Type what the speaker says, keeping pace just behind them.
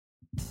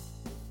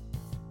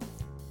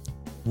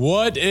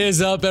What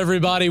is up,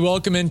 everybody?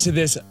 Welcome into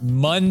this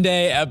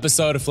Monday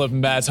episode of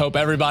Flippin' Bats. Hope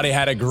everybody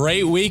had a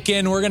great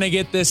weekend. We're going to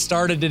get this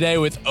started today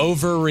with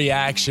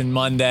Overreaction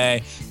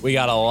Monday. We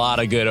got a lot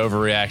of good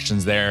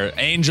overreactions there.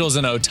 Angels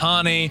and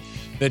Ohtani,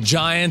 the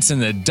Giants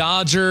and the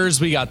Dodgers.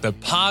 We got the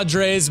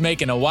Padres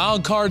making a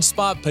wild card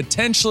spot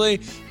potentially.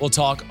 We'll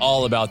talk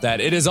all about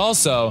that. It is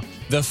also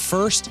the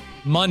first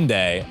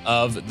Monday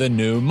of the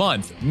new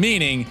month,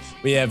 meaning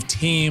we have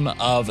Team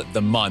of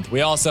the Month.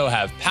 We also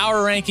have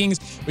Power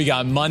Rankings. We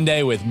got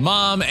Monday with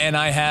Mom, and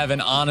I have an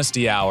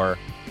honesty hour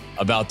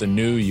about the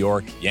New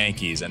York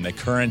Yankees and the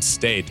current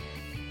state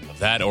of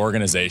that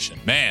organization.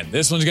 Man,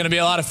 this one's going to be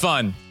a lot of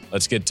fun.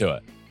 Let's get to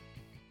it.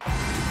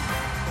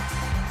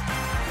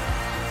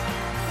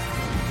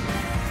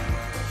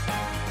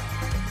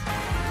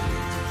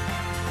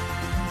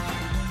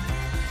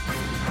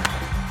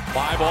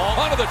 Fly ball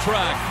onto the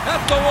track,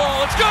 at the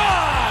wall, it's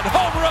gone!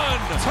 Home run!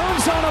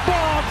 Turns on a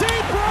ball,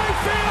 deep right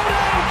field,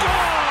 and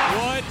gone!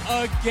 What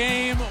a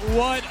game,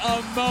 what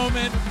a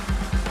moment.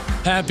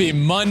 Happy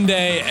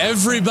Monday,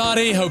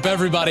 everybody. Hope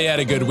everybody had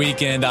a good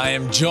weekend. I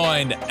am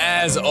joined,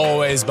 as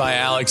always, by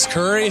Alex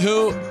Curry,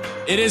 who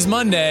it is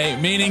Monday,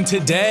 meaning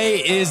today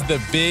is the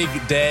big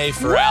day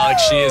for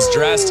Alex. She is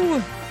dressed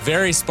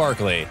very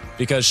sparkly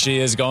because she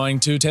is going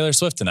to Taylor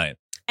Swift tonight.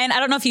 And I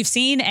don't know if you've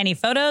seen any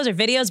photos or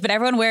videos, but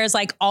everyone wears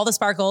like all the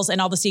sparkles and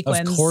all the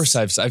sequins. Of course,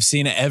 I've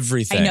seen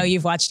everything. I know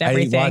you've watched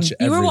everything.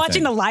 You were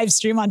watching the live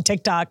stream on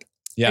TikTok.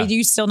 Yeah. Are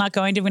you still not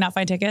going? Did we not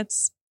find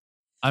tickets?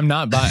 I'm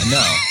not buying.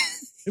 No.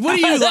 What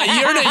do you like?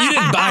 You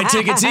didn't buy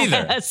tickets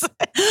either.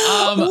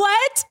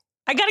 What?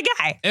 I got a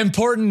guy.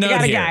 Important note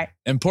got a here. Guy.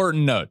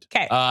 Important note.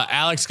 Okay.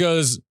 Alex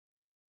goes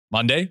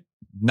Monday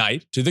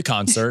night to the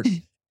concert.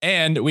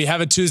 And we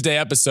have a Tuesday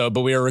episode,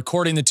 but we are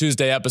recording the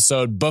Tuesday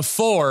episode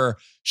before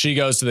she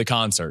goes to the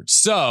concert.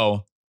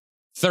 So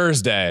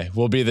Thursday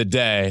will be the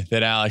day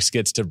that Alex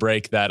gets to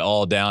break that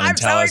all down and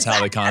tell us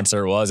how the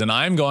concert was. And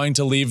I'm going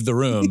to leave the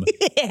room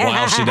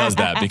while she does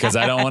that because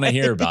I don't want to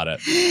hear about it.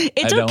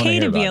 It's okay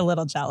to be a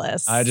little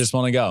jealous. I just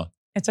want to go.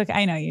 It's okay.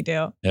 I know you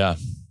do. Yeah.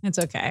 It's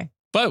okay.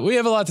 But we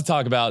have a lot to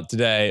talk about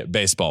today,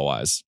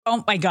 baseball-wise.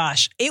 Oh my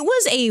gosh. It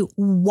was a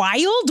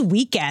wild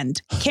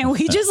weekend. Can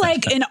we just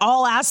in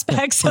all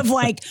aspects of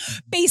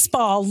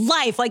baseball,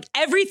 life,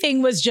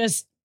 everything was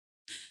just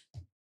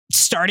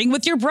starting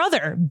with your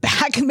brother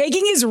back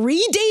making his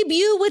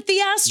re-debut with the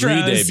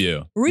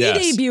Astros.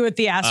 Re-debut with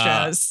the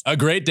Astros. A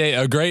great day,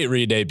 a great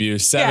re-debut.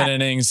 7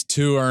 innings,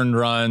 2 earned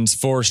runs,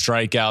 4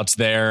 strikeouts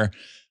there.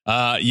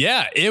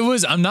 It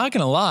was, I'm not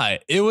going to lie.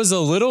 It was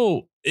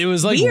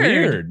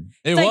weird.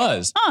 It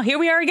was. Oh, here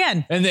we are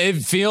again. And it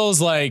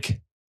feels I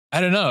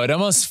don't know. It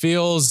almost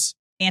feels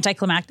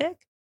anticlimactic.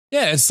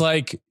 Yeah. It's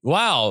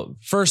wow,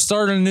 first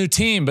starting a new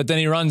team, but then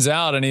he runs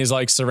out and he's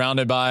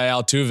surrounded by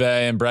Altuve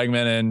and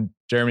Bregman and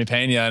Jeremy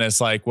Pena. And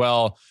it's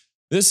well,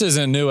 this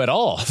isn't new at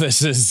all.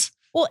 This is.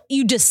 Well,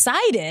 you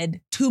decided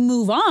to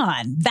move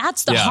on.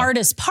 That's the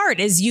hardest part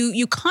is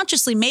you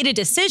consciously made a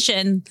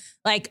decision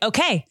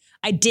okay,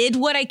 I did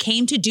what I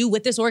came to do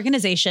with this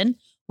organization.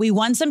 We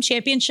won some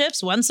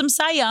championships, won some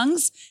Cy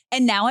Youngs,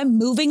 and now I'm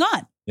moving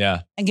on.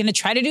 Yeah. I'm going to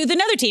try to do with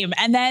another team.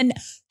 And then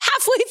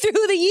halfway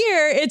through the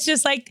year, it's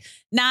just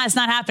nah, it's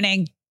not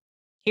happening.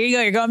 Here you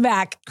go. You're going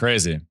back.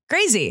 Crazy.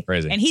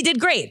 And he did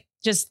great.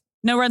 Just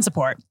no run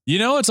support. You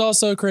know what's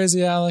also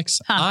crazy,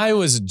 Alex? Huh. I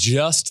was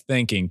just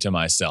thinking to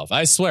myself,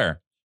 I swear,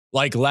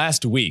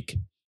 last week,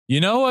 you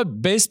know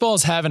what?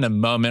 Baseball's having a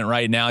moment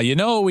right now. You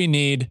know what we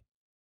need?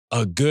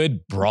 A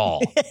good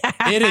brawl.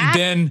 It had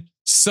been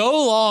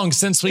so long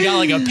since we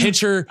got a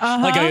pitcher,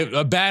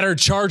 a batter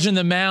charging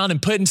the mound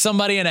and putting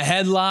somebody in a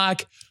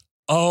headlock.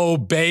 Oh,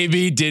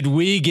 baby, did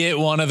we get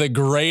one of the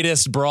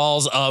greatest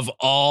brawls of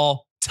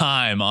all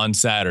time on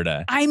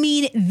Saturday. I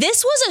mean,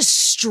 this was a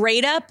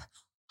straight up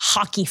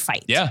hockey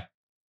fight. Yeah.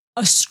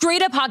 A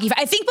straight up hockey fight.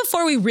 I think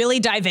before we really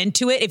dive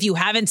into it, if you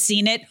haven't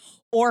seen it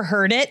or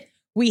heard it,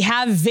 we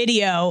have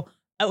video.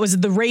 It was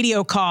the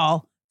radio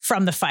call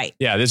from the fight.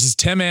 Yeah, this is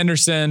Tim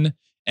Anderson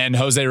and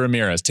Jose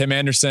Ramirez. Tim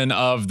Anderson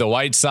of the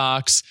White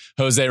Sox,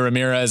 Jose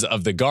Ramirez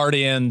of the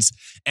Guardians.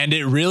 And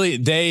it really,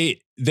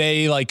 they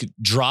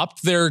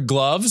dropped their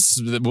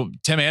gloves.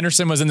 Tim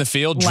Anderson was in the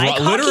field,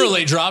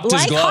 literally dropped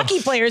his glove.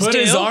 Hockey players put do.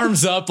 His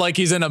arms up like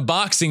he's in a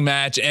boxing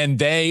match, and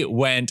they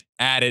went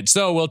at it.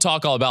 So we'll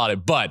talk all about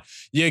it. But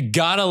you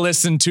got to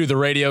listen to the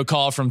radio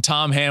call from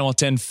Tom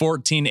Hamilton,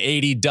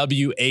 1480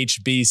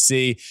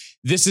 WHBC.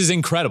 This is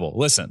incredible.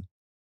 Listen.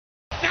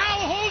 Now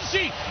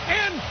Hosey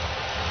and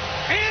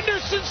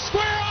Anderson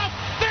square off.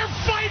 They're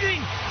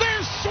fighting.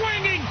 They're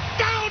swinging.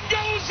 Down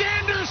goes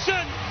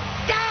Anderson.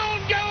 Down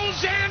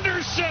goes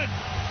Anderson.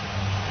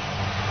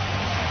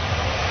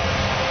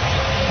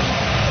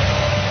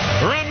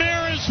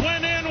 Ramirez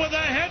went in with a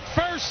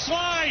head-first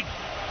slide.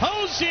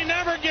 Hosey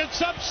never gets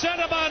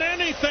upset about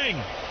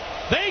anything.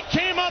 They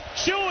came up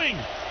chewing.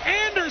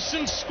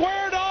 Anderson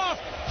squared off.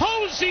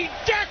 Hosey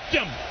decked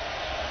him.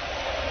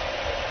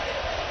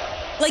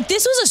 Like,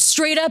 this was a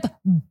straight up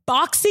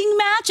boxing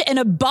match and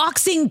a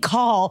boxing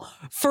call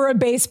for a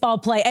baseball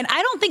play. And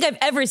I don't think I've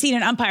ever seen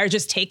an umpire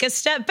just take a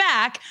step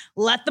back,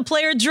 let the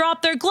player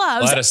drop their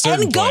gloves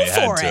and go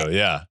for it.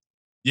 Yeah.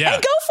 Yeah.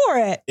 And go for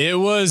it.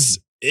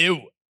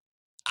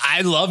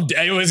 I loved it.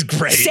 It was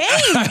great. Same.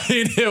 I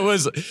mean,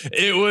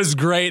 it was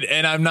great.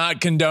 And I'm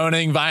not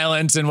condoning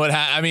violence and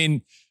I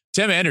mean,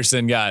 Tim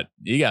Anderson got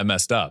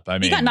messed up. I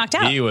mean, he got knocked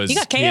out. He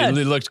got KO'd.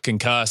 He looked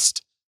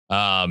concussed.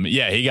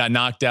 He got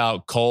knocked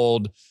out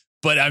cold.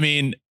 But I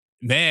mean,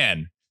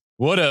 man,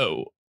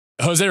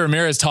 Jose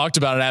Ramirez talked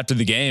about it after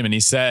the game, and he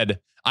said,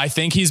 I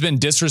think he's been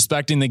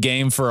disrespecting the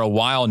game for a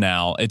while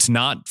now. It's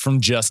not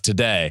from just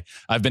today.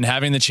 I've been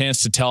having the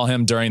chance to tell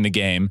him during the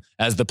game.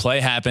 As the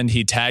play happened,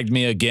 he tagged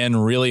me again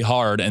really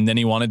hard, and then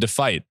he wanted to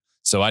fight.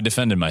 So I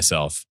defended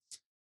myself.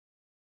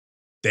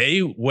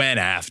 They went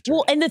after.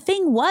 Well, and the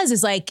thing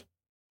is like,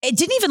 it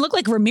didn't even look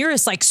like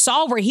Ramirez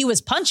saw where he was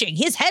punching.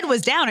 His head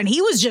was down, and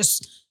he was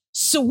just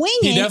swinging.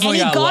 He definitely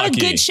got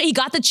lucky. He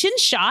got the chin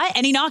shot,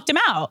 and he knocked him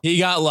out. He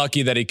got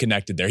lucky that he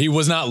connected there. He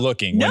was not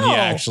looking when he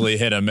actually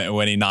hit him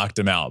when he knocked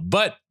him out.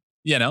 But,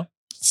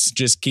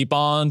 just keep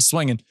on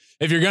swinging.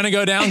 If you're going to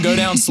go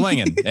down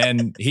swinging.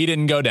 And he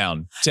didn't go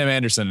down. Tim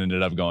Anderson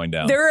ended up going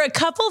down. There are a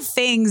couple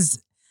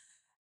things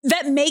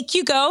that make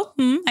you go,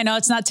 I know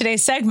it's not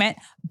today's segment,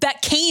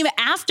 that came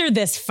after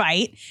this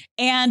fight.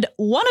 And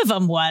one of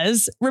them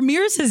was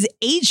Ramirez's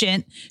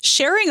agent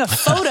sharing a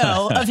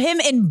photo of him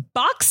in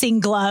boxing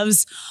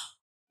gloves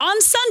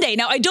on Sunday.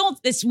 Now,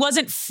 this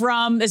wasn't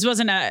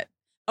a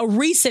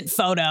recent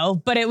photo,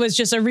 but it was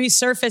just a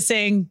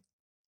resurfacing.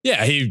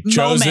 Yeah, he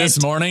chose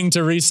this morning to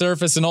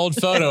resurface an old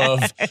photo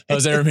of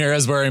Jose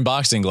Ramirez wearing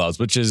boxing gloves,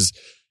 which is,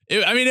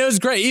 it was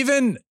great.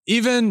 Even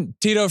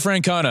Tito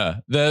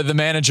Francona, the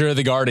manager of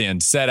the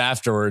Guardians, said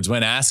afterwards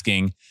when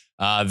asking,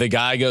 the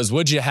guy goes,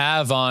 "What'd you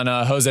have on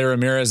Jose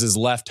Ramirez's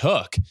left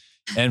hook?"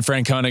 And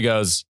Francona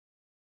goes,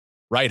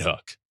 "Right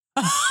hook."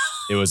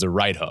 It was a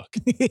right hook.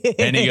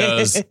 And he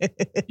goes,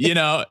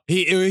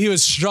 he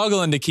was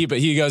struggling to keep it.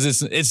 He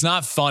goes, it's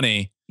not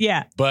funny.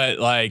 Yeah.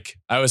 But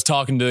I was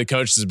talking to the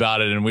coaches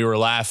about it and we were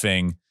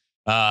laughing.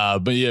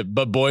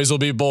 But boys will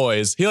be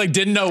boys. He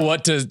didn't know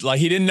what to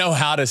he didn't know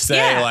how to say.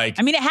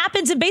 I mean, it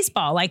happens in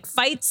baseball.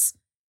 Fights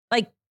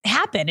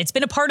happen. It's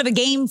been a part of the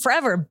game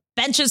forever.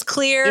 Bench is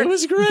clear. It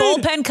was great.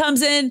 Bullpen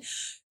comes in.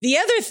 The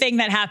other thing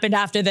that happened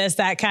after this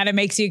that kind of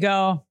makes you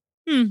go,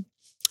 Tim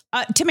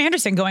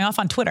Anderson going off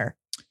on Twitter.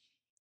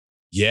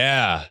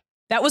 Yeah.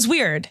 That was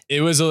weird.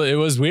 It was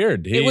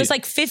weird. It was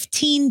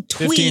 15 tweets.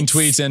 15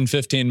 tweets in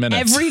 15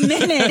 minutes. Every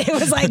minute. It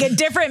was a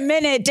different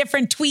minute,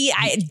 different tweet.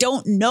 I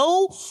don't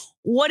know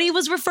what he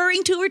was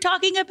referring to or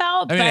talking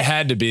about. I mean, it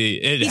had to be.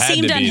 He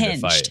seemed unhinged.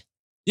 The fight.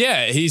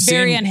 Yeah, he seemed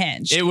very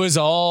unhinged. It was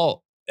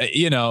all,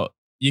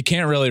 you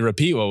can't really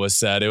repeat what was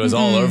said. It was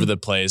all over the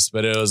place,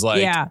 but it was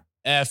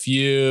F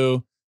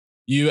you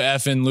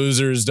effing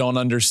losers don't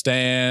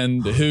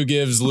understand. Who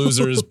gives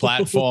losers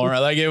platform?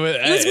 It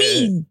was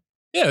mean.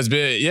 Yeah, it was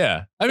big.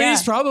 Yeah. I mean,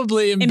 he's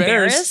probably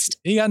embarrassed.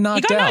 He got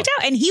knocked out.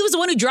 And he was the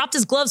one who dropped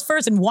his gloves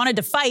first and wanted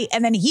to fight.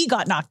 And then he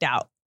got knocked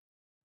out.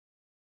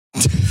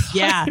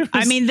 Yeah.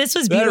 This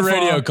was beautiful. That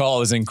radio call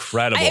was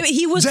incredible.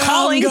 He was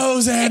calling. Down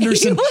goes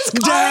Anderson. He was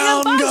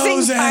calling Down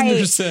goes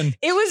Anderson.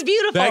 It was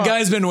beautiful. That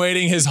guy's been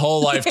waiting his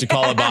whole life to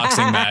call a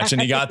boxing match,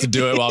 and he got to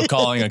do it while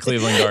calling a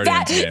Cleveland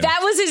Guardians game.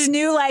 That was his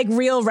new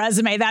real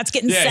resume. That's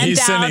getting sent he's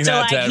out sending to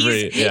that to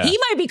every. He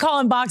might be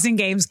calling boxing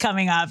games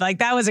coming up.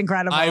 That was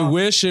incredible. I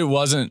wish it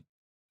wasn't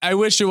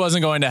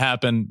going to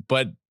happen,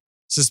 but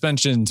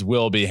suspensions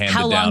will be handed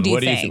down. How long do you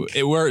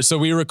think? So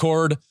we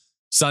record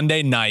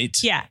Sunday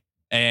night. Yeah.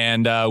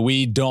 And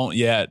we don't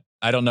yet.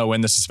 I don't know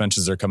when the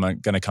suspensions are going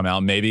to come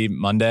out. Maybe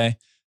Monday,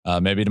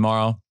 maybe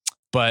tomorrow.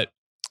 But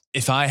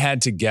if I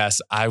had to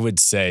guess, I would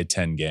say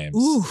 10 games.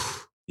 Ooh,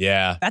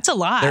 yeah, that's a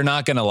lot. They're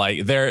not going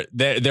to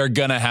they're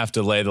going to have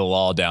to lay the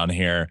law down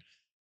here.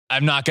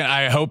 I'm not going to.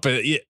 I hope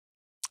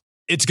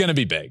it's going to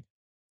be big.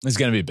 It's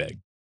going to be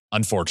big.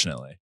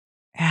 Unfortunately.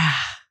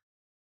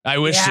 I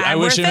wish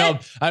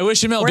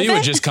MLB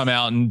would just come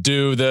out and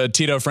do the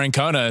Tito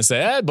Francona and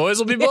say, "Hey, boys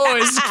will be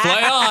boys,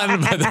 play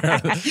on." But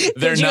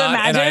they're not,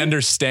 imagine? And I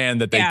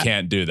understand that they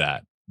can't do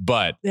that.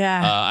 But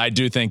I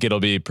do think it'll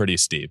be pretty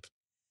steep.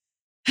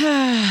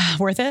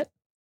 Worth it.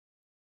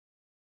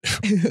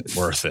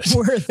 Worth it.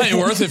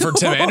 Worth it for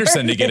Tim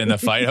Anderson to get in the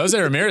fight. Jose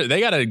Ramirez, they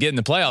got to get in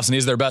the playoffs, and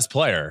he's their best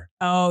player.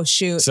 Oh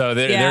shoot! So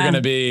they're going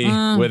to be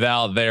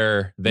without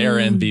their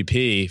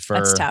MVP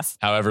for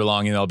however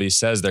long MLB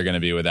says they're going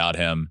to be without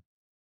him.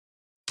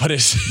 But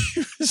it's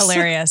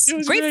hilarious. It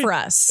was great for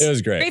us. It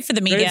was great. Great for the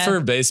media. Great for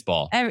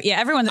baseball.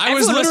 Everyone I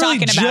was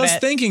talking about it.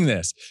 Just thinking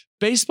this.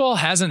 Baseball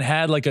hasn't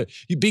had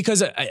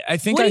because I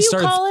think what I What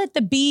started. do you call it?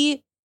 The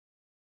B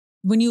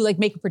when you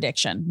make a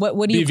prediction. What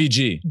do you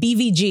BVG?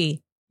 BVG.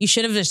 You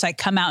should have just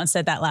come out and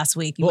said that last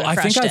week. I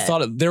think I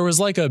thought there was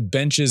a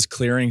benches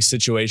clearing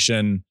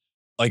situation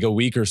a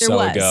week or so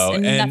ago.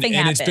 And nothing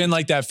happened. It's been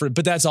like that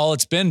but that's all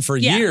it's been for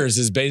years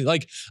is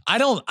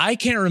I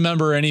can't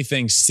remember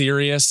anything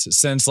serious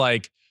since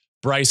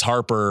Bryce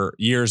Harper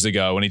years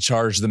ago when he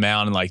charged the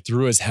mound and like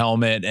threw his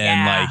helmet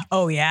and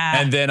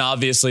and then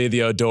obviously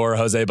the Odor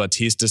Jose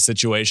Bautista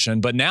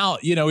situation. But now,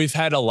 we've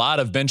had a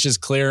lot of benches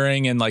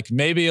clearing and like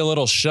maybe a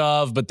little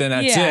shove, but then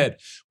that's it.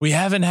 We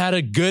haven't had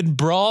a good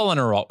brawl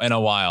in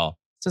a while.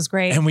 This was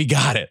great. And we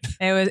got it.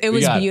 It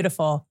was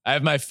beautiful. I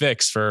have my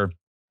fix for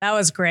that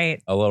was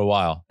great. A little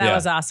while. That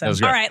was awesome.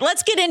 All right,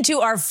 let's get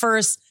into our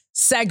first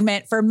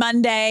segment for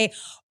Monday,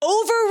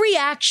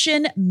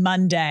 Overreaction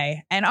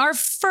Monday. And our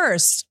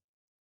first,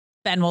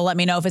 Ben will let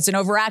me know if it's an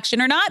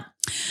overreaction or not.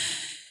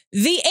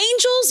 The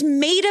Angels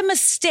made a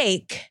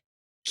mistake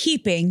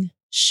keeping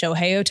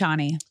Shohei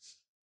Ohtani.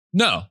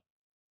 No,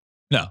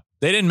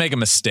 they didn't make a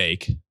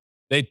mistake.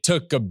 They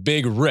took a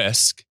big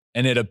risk,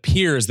 and it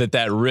appears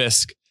that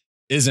risk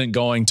isn't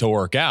going to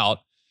work out.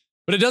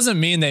 But it doesn't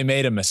mean they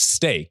made a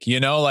mistake.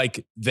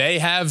 Like they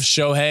have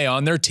Shohei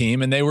on their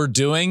team, and they were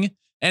doing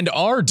and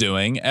are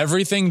doing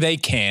everything they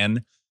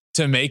can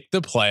to make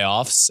the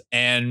playoffs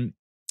and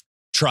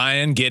try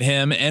and get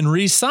him and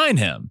re-sign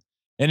him.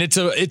 And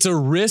it's a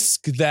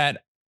risk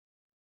that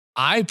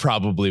I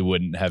probably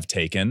wouldn't have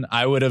taken.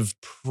 I would have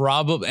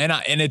probably,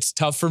 and it's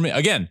tough for me.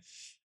 Again,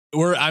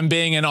 I'm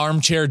being an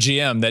armchair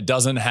GM that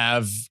doesn't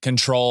have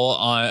control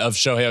of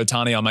Shohei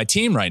Ohtani on my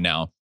team right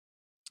now.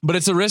 But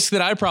it's a risk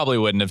that I probably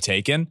wouldn't have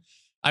taken.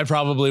 I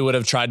probably would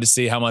have tried to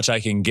see how much I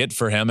can get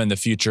for him in the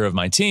future of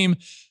my team.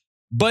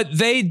 But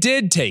they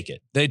did take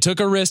it. They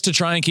took a risk to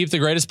try and keep the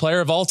greatest player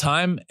of all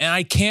time, and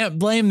I can't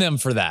blame them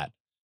for that.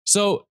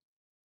 So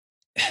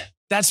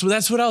that's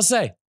what I'll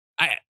say.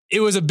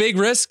 It was a big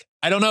risk.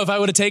 I don't know if I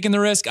would have taken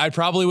the risk. I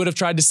probably would have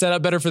tried to set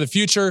up better for the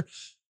future.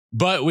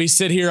 But we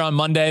sit here on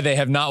Monday. They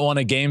have not won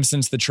a game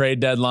since the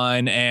trade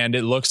deadline, and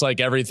it looks like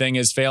everything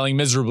is failing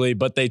miserably.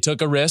 But they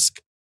took a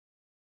risk,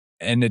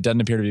 and it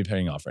doesn't appear to be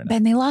paying off right now.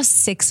 Ben, they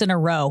lost 6 in a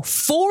row.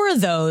 4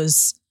 of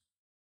those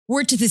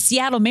were to the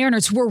Seattle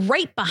Mariners, who were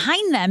right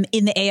behind them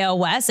in the AL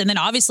West. And then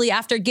obviously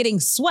after getting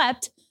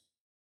swept,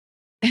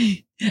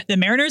 the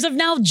Mariners have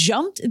now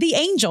jumped the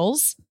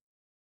Angels.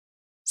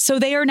 So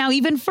they are now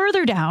even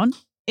further down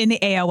in the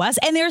AL West,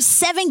 and they're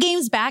 7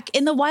 games back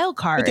in the wild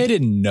card. But they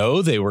didn't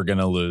know they were going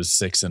to lose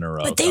 6 in a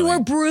row. But they were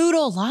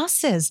brutal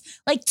losses.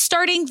 Like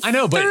starting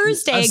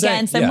Thursday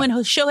against them when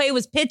Shohei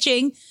was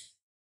pitching,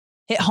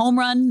 hit home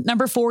run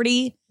number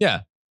 40.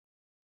 Yeah.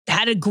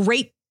 Had a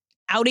great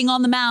outing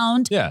on the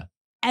mound. Yeah.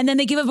 And then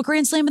they give up a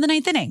grand slam in the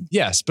 9th inning.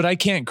 Yes, but I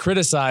can't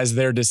criticize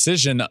their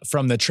decision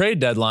from the trade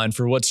deadline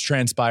for what's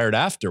transpired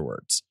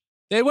afterwards.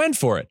 They went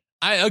for it.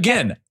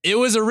 It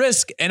was a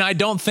risk, and I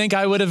don't think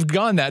I would have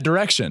gone that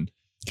direction.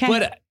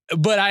 Okay.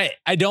 But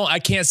I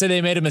can't say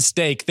they made a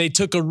mistake. They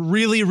took a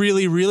really,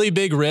 really, really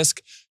big risk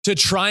to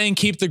try and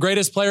keep the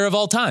greatest player of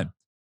all time.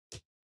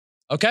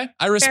 Okay?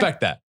 I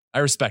respect that.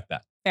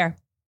 Fair.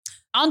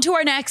 On to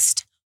our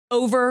next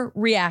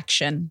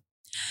overreaction.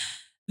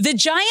 The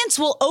Giants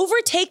will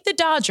overtake the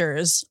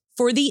Dodgers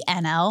for the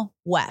NL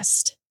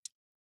West.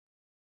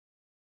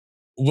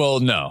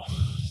 Well, no.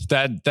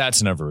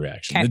 That's an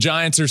overreaction. Okay. The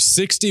Giants are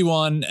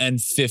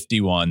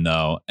 61-51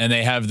 though, and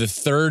they have the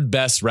 3rd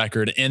best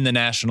record in the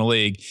National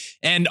League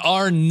and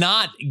are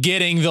not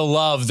getting the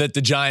love that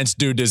the Giants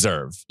do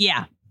deserve.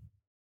 Yeah.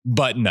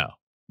 But no,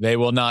 they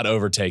will not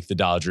overtake the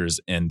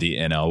Dodgers in the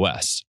NL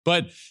West.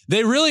 But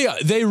they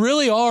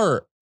really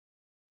are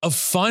a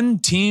fun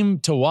team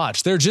to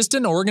watch. They're just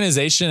an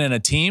organization and a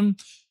team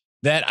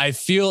that I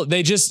feel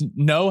they just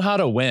know how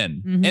to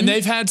win. Mm-hmm. And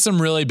they've had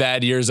some really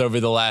bad years over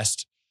the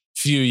last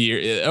few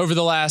years. Over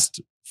the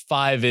last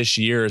 5-ish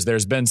years,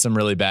 there's been some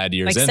really bad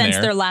years in since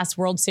their last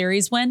World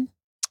Series win?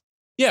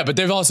 Yeah, but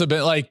they've also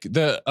been like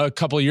a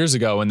couple of years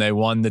ago when they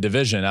won the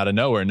division out of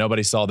nowhere.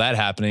 Nobody saw that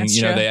happening. That's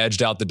true. They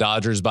edged out the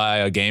Dodgers by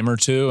a game or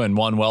two and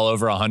won well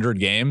over 100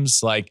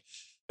 games. Like,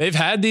 they've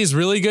had these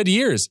really good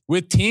years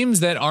with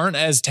teams that aren't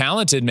as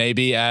talented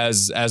maybe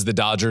as the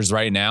Dodgers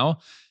right now.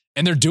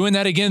 And they're doing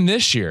that again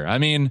this year. I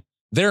mean,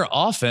 their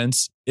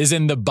offense is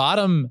in the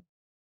bottom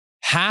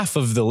half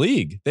of the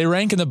league. They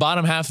rank in the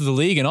bottom half of the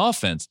league in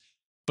offense,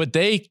 but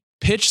they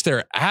pitch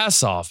their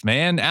ass off,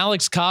 man.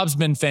 Alex Cobb's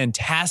been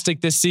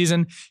fantastic this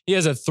season. He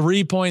has a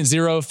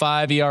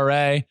 3.05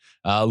 ERA.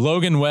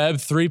 Logan Webb,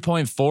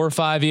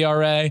 3.45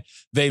 ERA.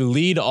 They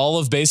lead all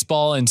of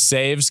baseball in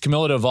saves.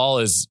 Camilo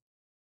Doval is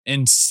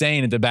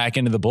insane at the back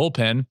end of the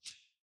bullpen.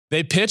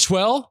 They pitch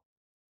well,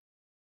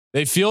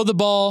 they field the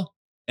ball,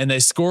 and they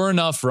score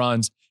enough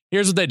runs.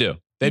 Here's what they do.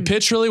 They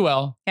pitch really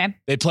well. Okay.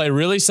 They play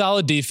really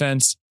solid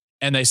defense,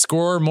 and they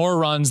score more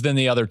runs than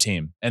the other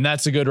team. And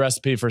that's a good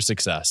recipe for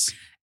success.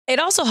 It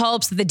also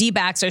helps that the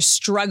D-backs are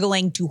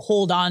struggling to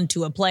hold on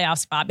to a playoff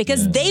spot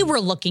because they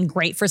were looking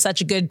great for such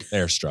a good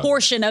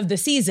portion of the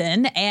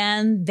season,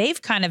 and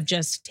they've kind of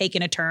just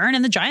taken a turn,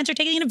 and the Giants are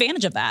taking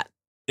advantage of that.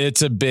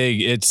 It's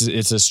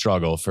a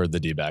struggle for the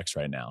D-backs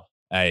right now.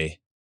 I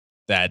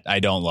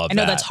don't love that.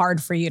 I know that's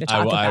hard for you to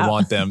talk about. I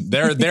want them.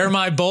 They're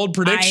my bold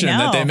prediction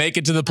that they make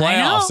it to the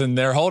playoffs, and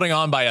they're holding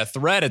on by a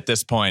thread at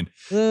this point.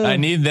 I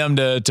need them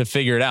to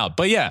figure it out.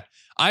 But yeah,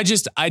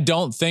 I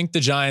don't think the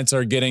Giants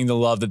are getting the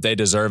love that they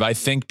deserve. I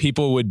think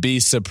people would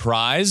be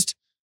surprised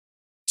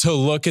to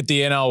look at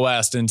the NL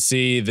West and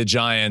see the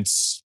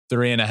Giants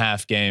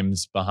 3.5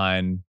 games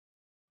behind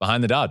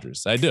the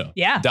Dodgers. I do.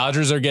 Yeah.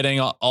 Dodgers are getting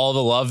all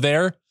the love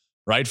there,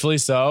 rightfully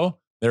so.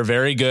 They're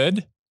very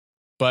good,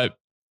 but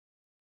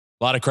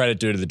a lot of credit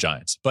due to the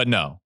Giants. But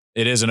no,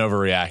 it is an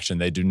overreaction.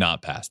 They do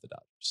not pass the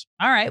Dodgers.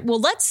 All right.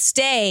 Well, let's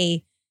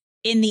stay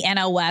in the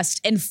NL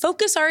West and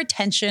focus our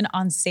attention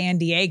on San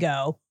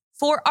Diego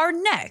for our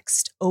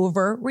next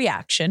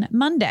Overreaction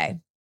Monday.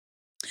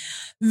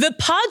 The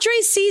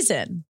Padres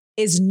season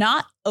is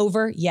not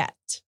over yet.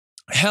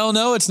 Hell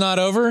no, it's not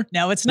over.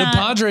 No, it's not. The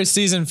Padres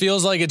season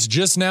feels like it's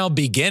just now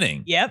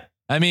beginning. Yep.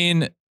 I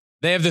mean,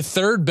 they have the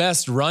third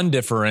best run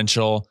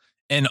differential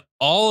in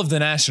all of the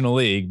National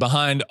League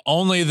behind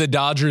only the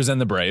Dodgers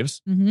and the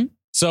Braves. Mm-hmm.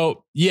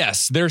 So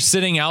yes, they're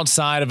sitting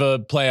outside of a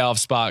playoff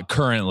spot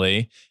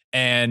currently.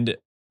 And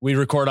we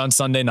record on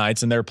Sunday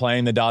nights and they're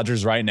playing the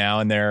Dodgers right now.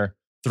 And they're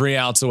 3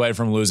 outs away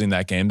from losing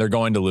that game. They're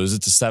going to lose.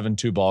 It's a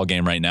 7-2 ball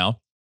game right now.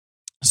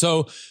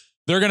 So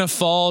they're going to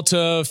fall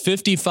to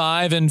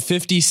 55 and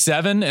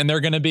 57. And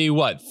they're going to be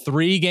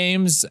 3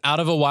 games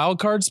out of a wild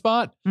card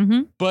spot.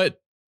 Mm-hmm.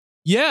 But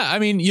yeah, I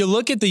mean, you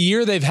look at the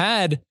year they've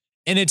had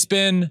and it's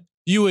been,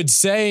 you would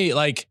say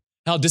like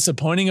how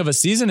disappointing of a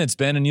season it's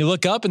been. And you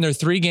look up and they're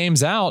 3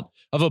 games out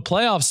of a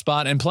playoff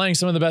spot and playing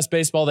some of the best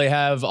baseball they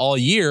have all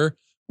year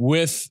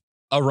with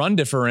a run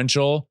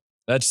differential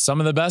that's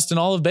some of the best in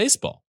all of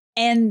baseball.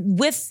 And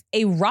with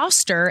a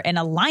roster and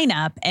a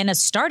lineup and a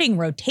starting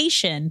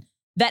rotation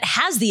that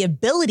has the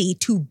ability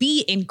to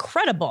be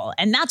incredible.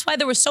 And that's why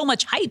there was so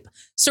much hype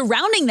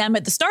surrounding them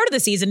at the start of the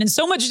season and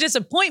so much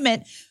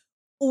disappointment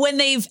when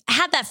they've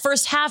had that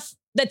first half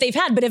that they've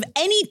had. But if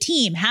any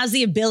team has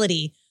the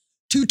ability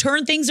to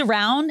turn things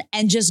around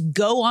and just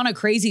go on a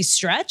crazy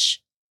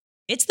stretch,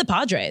 it's the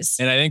Padres.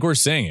 And I think we're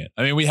seeing it.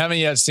 I mean, we haven't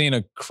yet seen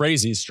a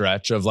crazy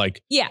stretch of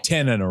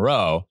 10 in a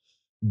row,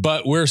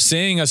 but we're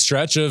seeing a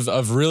stretch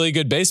of really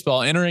good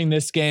baseball. Entering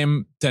this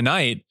game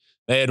tonight,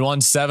 they had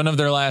won 7 of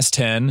their last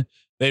 10.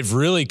 They've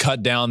really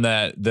cut down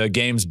the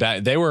games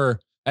back. They were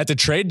at the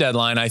trade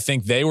deadline. I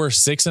think they were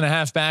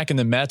 6.5 back and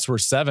the Mets were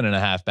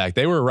 7.5 back.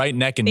 They were right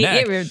neck and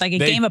neck. They were like a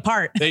game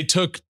apart. They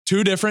took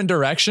 2 different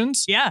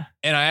directions. Yeah.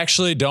 And I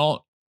actually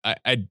don't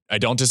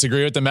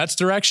disagree with the Mets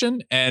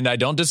direction. And I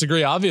don't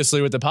disagree,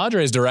 obviously, with the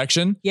Padres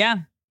direction. Yeah.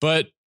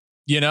 But,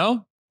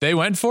 they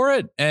went for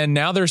it. And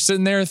now they're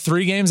sitting there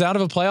 3 games out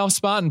of a playoff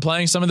spot and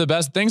playing some of the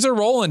best. Things are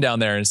rolling down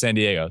there in San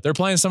Diego. They're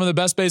playing some of the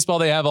best baseball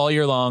they have all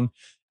year long.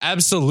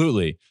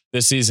 Absolutely.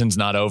 This season's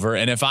not over.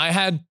 And if I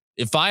had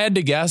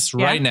to guess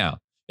right now,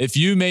 if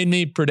you made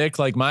me predict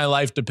like my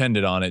life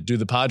depended on it, do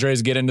the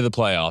Padres get into the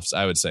playoffs?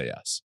 I would say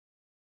yes.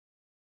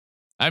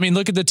 I mean,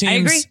 look at the teams. I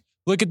agree.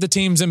 Look at the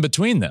teams in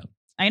between them.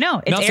 I know.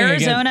 It's Nothing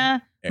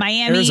Arizona,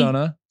 Miami,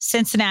 Arizona,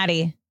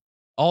 Cincinnati.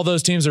 All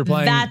those teams are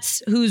playing.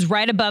 That's who's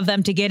right above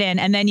them to get in.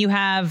 And then you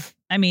have,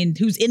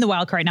 who's in the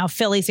wild card right now?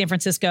 Philly, San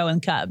Francisco,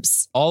 and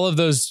Cubs. All of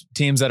those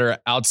teams that are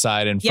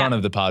outside in front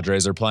of the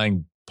Padres are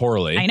playing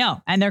poorly. I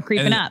know. And they're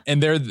creeping up.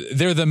 And they're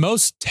the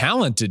most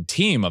talented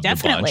team of the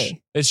bunch.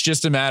 It's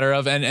just a matter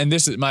of, and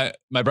this is my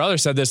brother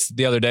said this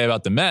the other day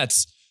about the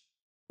Mets.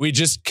 We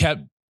just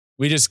kept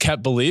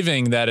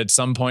believing that at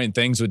some point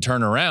things would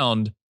turn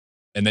around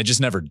and they just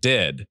never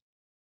did.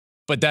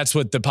 But that's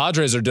what the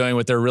Padres are doing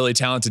with their really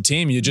talented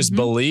team. You just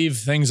believe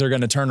things are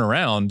going to turn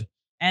around.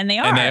 And they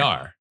are. And they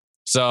are.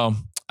 So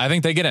I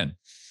think they get in.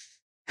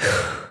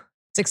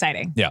 It's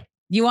exciting. Yeah.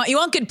 You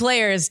want good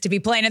players to be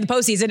playing in the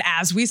postseason,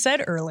 as we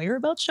said earlier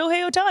about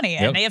Shohei Ohtani.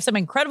 And they have some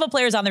incredible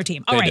players on their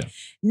team. All right.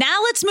 Now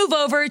let's move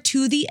over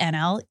to the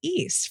NL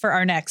East for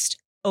our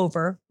next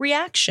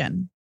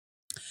overreaction.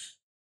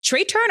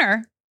 Trey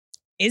Turner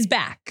is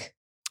back.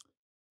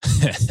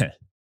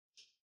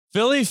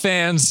 Philly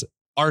fans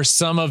are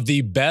some of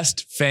the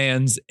best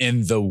fans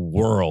in the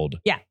world.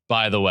 Yeah.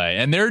 By the way.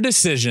 And their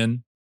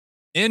decision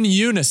in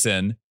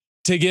unison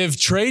to give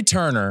Trey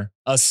Turner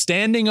a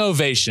standing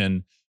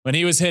ovation when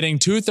he was hitting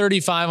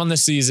 .235 on the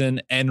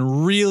season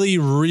and really,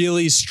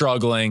 really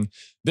struggling.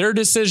 Their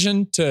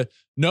decision to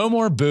no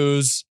more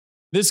boos.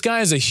 This guy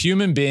is a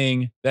human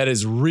being that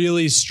is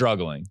really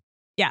struggling.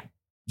 Yeah.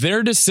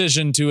 Their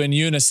decision to, in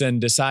unison,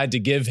 decide to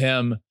give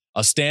him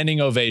a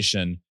standing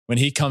ovation when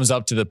he comes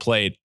up to the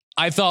plate,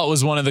 I thought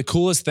was one of the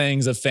coolest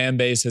things a fan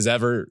base has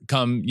ever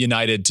come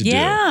united to do.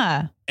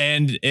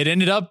 And it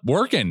ended up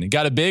working.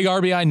 Got a big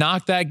RBI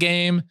knock that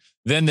game.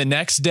 Then the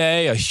next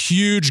day, a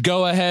huge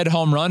go-ahead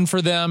home run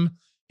for them.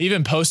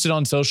 Even posted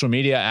on social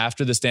media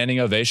after the standing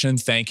ovation,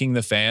 thanking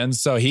the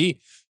fans. So he,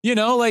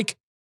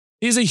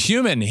 he's a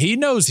human. He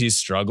knows he's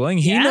struggling.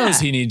 He knows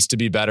he needs to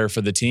be better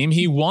for the team.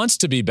 He wants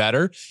to be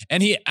better.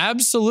 And he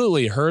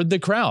absolutely heard the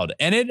crowd.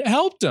 And it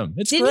helped him.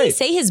 Didn't he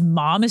say his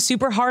mom is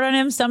super hard on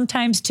him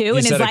sometimes too?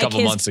 He said a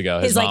couple months ago.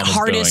 His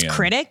hardest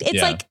critic.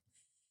 It's like,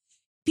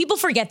 people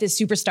forget that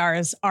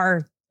superstars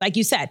are, like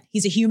you said,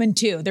 he's a human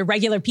too. They're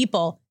regular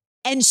people.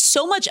 And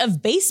so much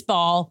of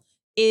baseball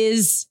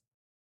is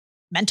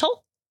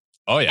mental.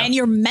 Oh, yeah. And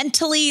you're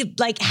mentally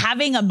like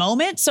having a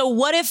moment. So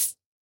what if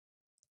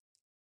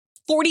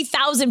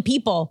 40,000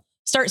 people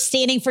start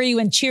standing for you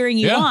and cheering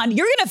you on?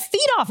 You're going to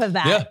feed off of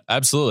that. Yeah,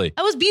 absolutely.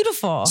 That was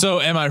beautiful. So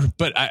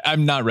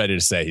I'm not ready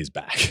to say he's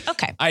back.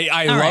 Okay.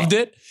 I loved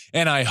it.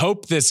 And I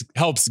hope this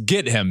helps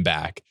get him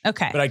back.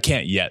 Okay. But I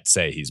can't yet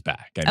say he's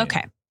back. I mean,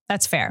 okay.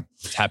 That's fair.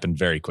 It's happened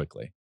very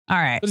quickly. All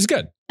right. But it's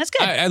good. That's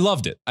good. I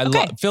loved it.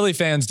 Philly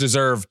fans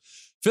deserve...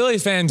 Philly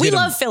fans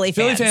love Philly fans.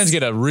 Philly fans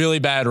get a really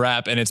bad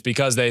rap, and it's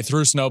because they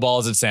threw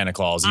snowballs at Santa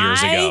Claus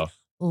years ago.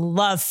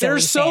 Love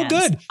Philly fans. They're so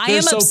good. I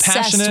am so obsessed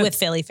passionate with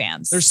Philly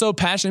fans. They're so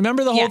passionate.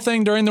 Remember the whole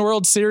thing during the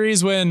World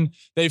Series when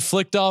they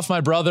flicked off my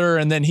brother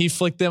and then he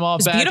flicked them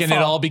off back beautiful. and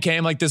it all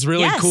became like this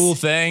really cool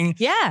thing?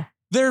 Yeah.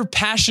 They're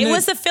passionate. It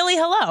was the Philly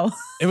hello.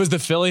 It was the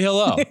Philly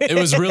hello. It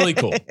was really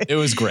cool. It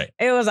was great.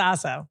 It was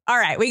awesome. All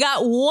right. We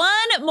got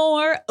one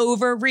more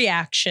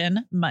overreaction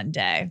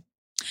Monday.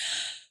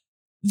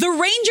 The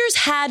Rangers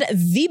had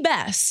the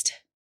best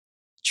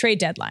trade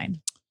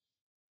deadline.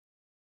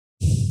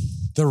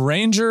 The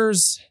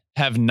Rangers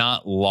have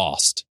not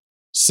lost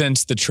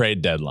since the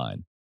trade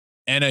deadline.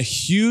 And a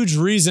huge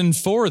reason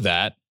for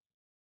that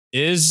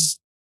is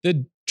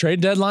the trade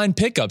deadline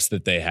pickups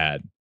that they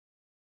had.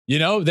 You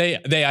know,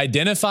 they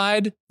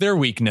identified their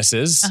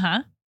weaknesses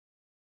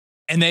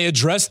and they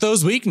addressed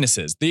those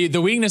weaknesses. The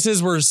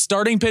weaknesses were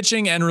starting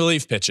pitching and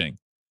relief pitching.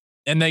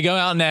 And they go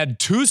out and add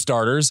 2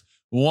 starters,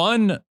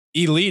 one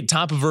elite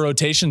top of a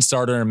rotation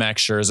starter in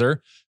Max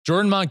Scherzer,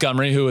 Jordan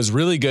Montgomery, who was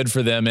really good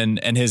for them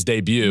in his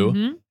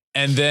debut.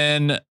 And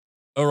then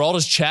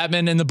Aroldis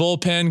Chapman in the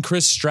bullpen,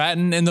 Chris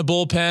Stratton in the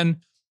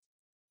bullpen.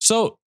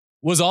 So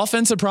was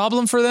offense a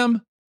problem for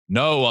them?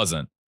 No, it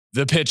wasn't.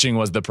 The pitching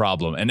was the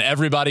problem. And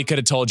everybody could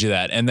have told you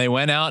that. And they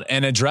went out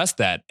and addressed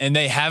that. And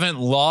they haven't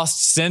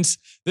lost since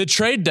the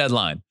trade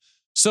deadline.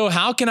 So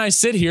how can I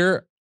sit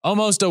here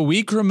almost a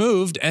week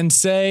removed and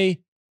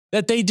say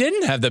that they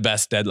didn't have the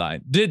best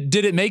deadline? Did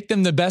it make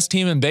them the best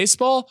team in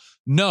baseball?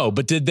 No,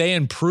 but did they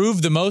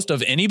improve the most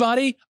of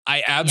anybody?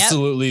 I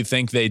absolutely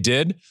think they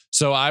did.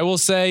 So I will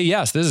say,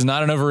 yes, this is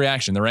not an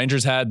overreaction. The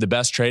Rangers had the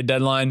best trade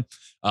deadline.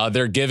 The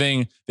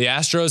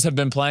Astros have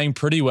been playing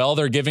pretty well.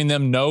 They're giving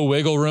them no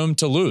wiggle room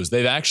to lose.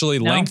 They've actually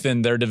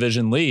lengthened their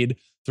division lead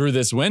through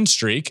this win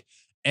streak.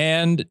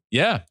 And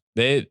I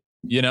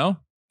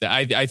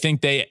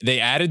think they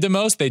added the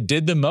most. They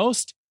did the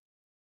most.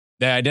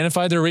 They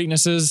identified their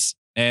weaknesses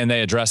and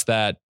they addressed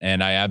that.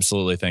 And I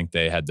absolutely think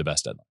they had the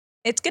best deadline.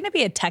 It's going to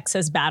be a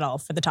Texas battle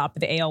for the top of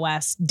the AL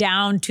West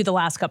down to the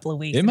last couple of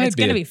weeks. It's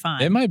going to be fun.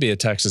 It might be a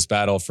Texas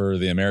battle for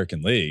the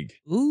American League.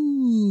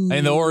 Ooh. I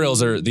mean,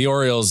 the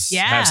Orioles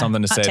have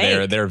something to say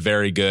there. They're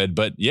very good.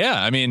 But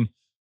yeah, I mean,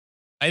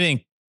 I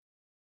think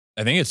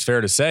it's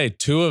fair to say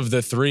 2 of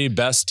the 3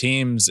 best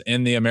teams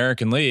in the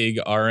American League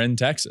are in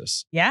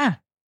Texas. Yeah.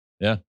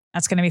 Yeah.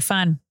 That's going to be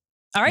fun.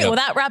 All right. Yep. Well,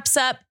 that wraps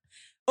up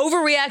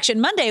Overreaction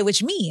Monday,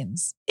 which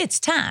means it's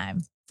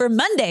time for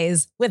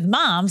Mondays with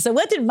Mom. So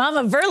what did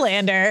Mama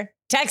Verlander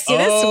text you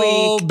this week?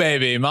 Oh,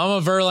 baby.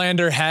 Mama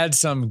Verlander had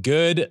some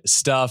good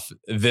stuff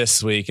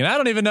this week. And I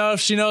don't even know if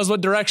she knows what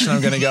direction I'm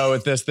going to go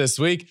with this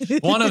week.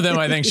 One of them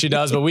I think she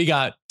does, but we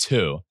got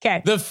 2.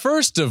 Okay. The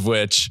first of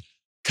which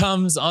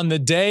comes on the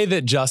day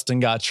that Justin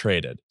got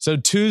traded. So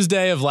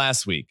Tuesday of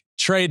last week,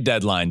 trade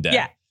deadline day.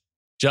 Yeah.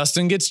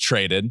 Justin gets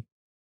traded.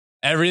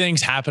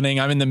 Everything's happening.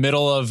 I'm in the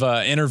middle of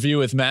an interview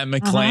with Matt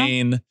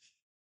McClain.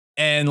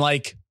 And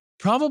like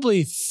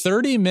probably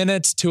 30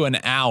 minutes to an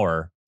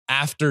hour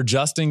after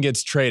Justin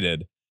gets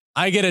traded,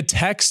 I get a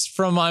text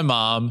from my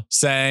mom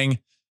saying,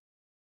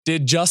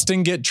 "Did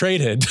Justin get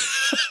traded?"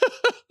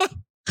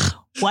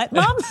 What,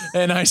 Mom?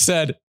 And I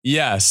said,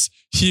 "Yes,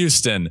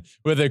 Houston,"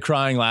 with a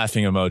crying,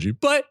 laughing emoji.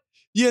 But,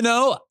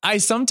 I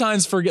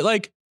sometimes forget,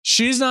 like,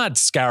 she's not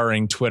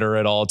scouring Twitter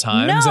at all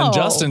times. No. And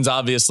Justin's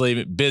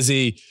obviously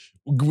busy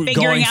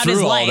going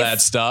through all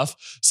that stuff.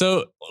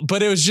 So,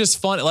 but it was just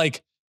fun.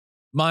 Like,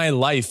 my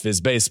life is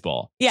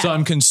baseball. Yeah. So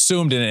I'm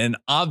consumed in it. And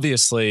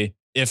obviously,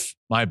 if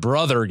my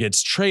brother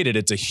gets traded,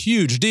 it's a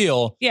huge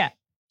deal. Yeah.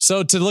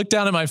 So to look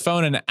down at my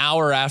phone an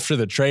hour after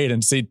the trade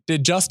and see,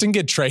 did Justin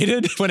get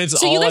traded? When it's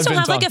so all you guys I've don't been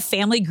have talking. like a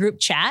family group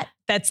chat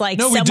that's like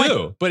No, we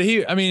do. But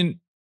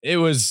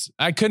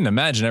I couldn't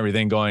imagine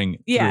everything going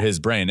through his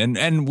brain.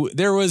 And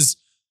there was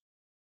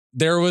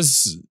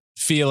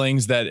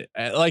feelings that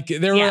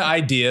there were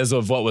ideas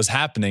of what was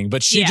happening,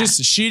 but she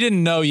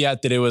didn't know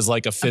yet that it was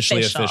like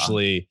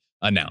officially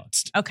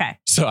announced. Okay.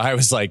 So I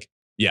was like,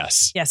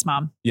 yes. Yes,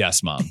 Mom.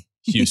 Yes, Mom.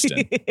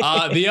 Houston.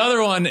 The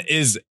other one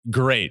is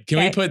great. Can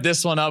we put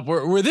this one up?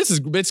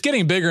 It's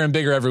getting bigger and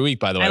bigger every week,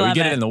 by the way. We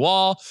get it in the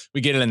wall.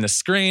 We get it in the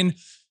screen.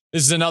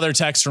 This is another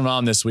text from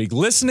Mom this week.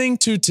 Listening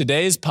to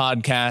today's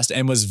podcast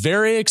and was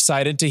very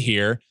excited to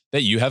hear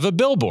that you have a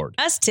billboard.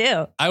 Us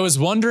too. I was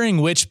wondering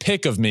which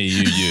pic of me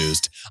you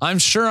used. I'm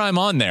sure I'm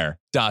on there, ...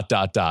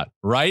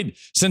 right?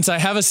 Since I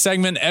have a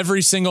segment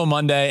every single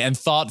Monday and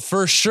thought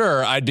for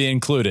sure I'd be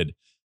included.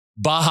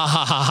 Bah ha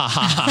ha ha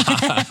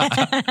ha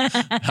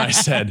ha. I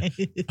said,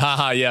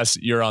 haha, yes,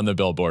 you're on the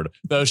billboard.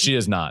 Though she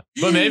is not.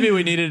 But maybe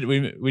we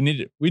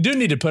do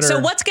need to put her. So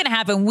what's going to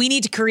happen? We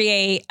need to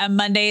create a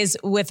Mondays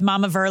with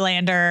Mama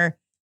Verlander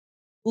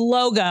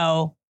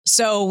logo.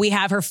 So we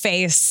have her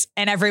face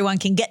and everyone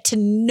can get to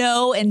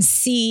know and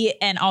see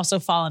and also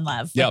fall in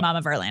love with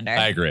Mama Verlander.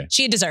 I agree.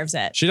 She deserves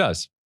it. She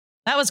does.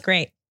 That was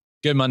great.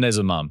 Good Mondays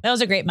with Mom.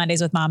 Those are great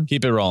Mondays with Mom.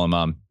 Keep it rolling,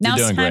 Mom. Now You're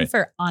doing it's time great.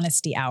 for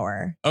Honesty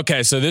Hour.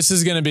 Okay, so this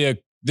is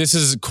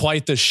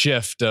quite the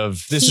shift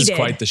This is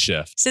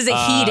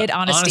a heated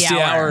Honesty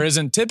Hour. Hour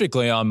isn't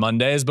typically on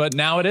Mondays, but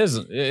now it is.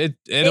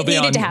 It'll be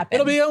on.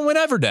 It'll be on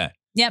whenever day.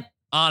 Yep.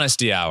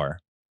 Honesty Hour.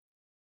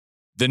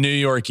 The New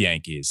York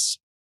Yankees.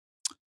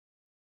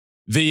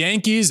 The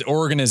Yankees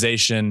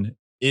organization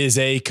is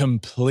a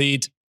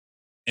complete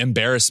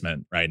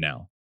embarrassment right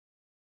now.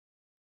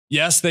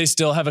 Yes, they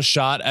still have a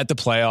shot at the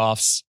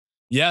playoffs.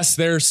 Yes,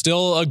 they're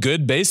still a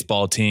good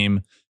baseball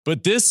team,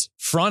 but this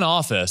front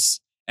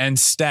office and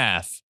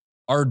staff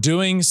are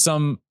doing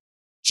some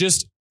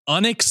just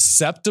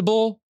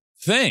unacceptable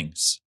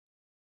things.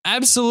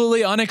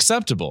 Absolutely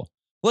unacceptable.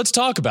 Let's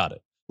talk about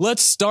it.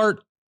 Let's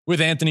start with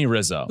Anthony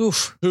Rizzo,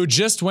 who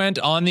just went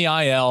on the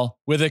IL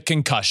with a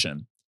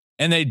concussion.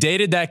 And they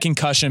dated that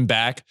concussion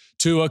back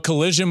to a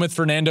collision with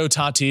Fernando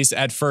Tatis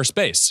at first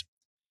base.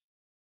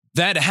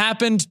 That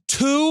happened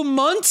 2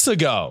 months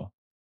ago.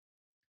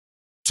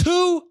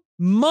 2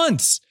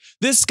 months.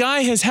 This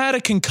guy has had a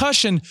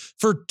concussion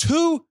for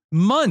 2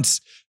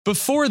 months.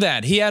 Before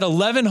that, he had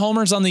 11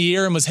 homers on the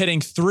year and was hitting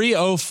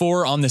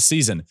 .304 on the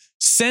season.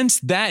 Since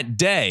that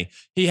day,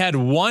 he had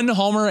 1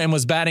 homer and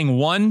was batting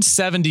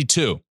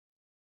 .172.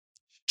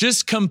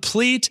 Just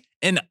complete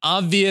and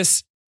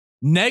obvious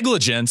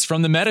negligence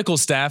from the medical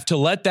staff to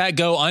let that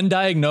go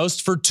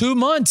undiagnosed for 2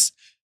 months.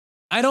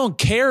 I don't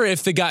care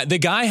if the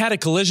guy had a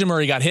collision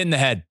where he got hit in the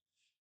head.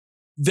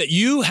 That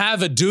you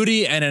have a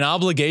duty and an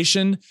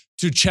obligation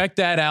to check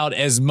that out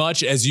as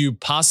much as you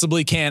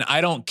possibly can.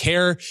 I don't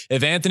care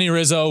if Anthony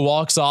Rizzo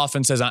walks off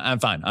and says, I'm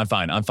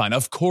fine.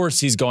 Of course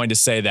he's going to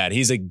say that.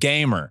 He's a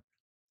gamer.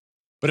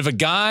 But if a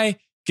guy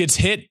gets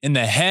hit in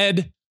the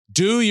head,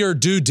 do your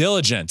due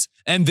diligence.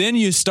 And then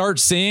you start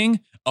seeing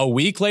a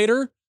week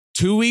later,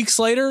 2 weeks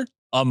later,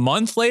 a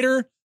month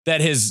later, that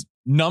his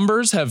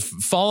numbers have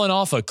fallen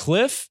off a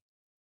cliff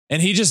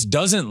and he just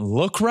doesn't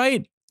look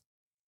right.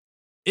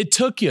 It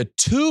took you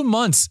 2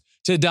 months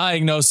to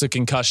diagnose a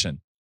concussion.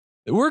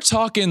 We're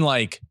talking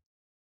like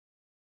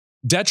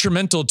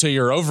detrimental to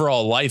your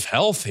overall life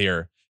health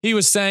here. He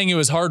was saying it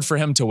was hard for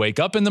him to wake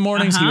up in the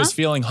mornings. He was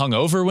feeling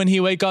hungover when he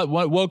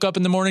woke up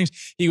in the mornings.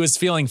 He was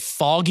feeling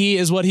foggy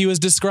is what he was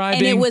describing.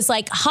 And it was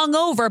like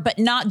hungover, but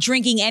not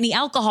drinking any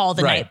alcohol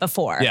the night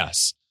before.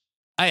 Yes.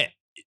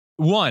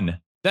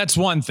 That's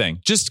one thing.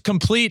 Just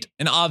complete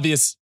and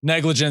obvious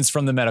negligence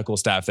from the medical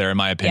staff there, in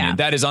my opinion. Yeah.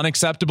 That is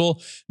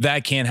unacceptable.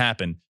 That can't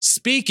happen.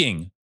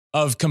 Speaking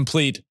of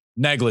complete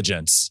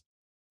negligence,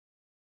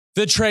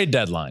 the trade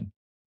deadline.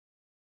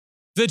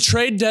 The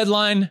trade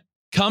deadline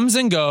comes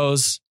and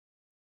goes,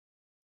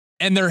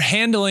 and their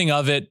handling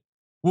of it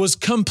was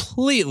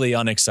completely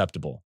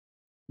unacceptable.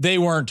 They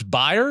weren't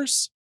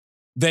buyers.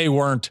 They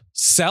weren't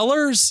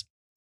sellers.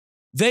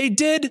 They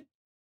did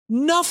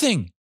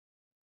nothing.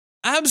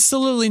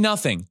 Absolutely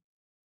nothing.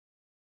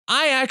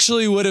 I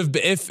actually would have,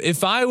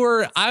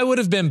 I would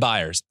have been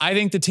buyers. I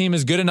think the team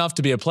is good enough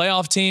to be a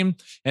playoff team.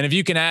 And if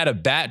you can add a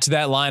bat to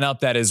that lineup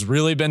that has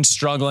really been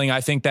struggling,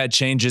 I think that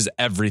changes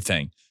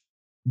everything.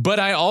 But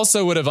I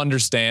also would have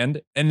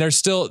understand, and they're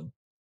still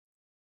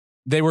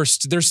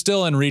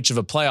in reach of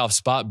a playoff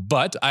spot.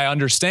 But I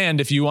understand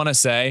if you want to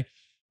say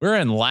we're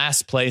in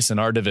last place in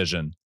our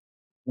division,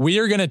 we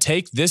are going to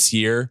take this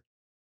year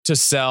to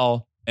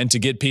sell and to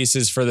get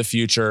pieces for the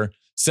future.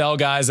 Sell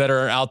guys that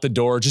are out the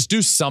door. Just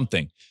do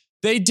something.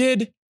 They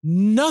did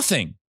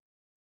nothing.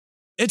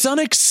 It's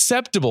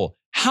unacceptable.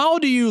 How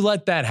do you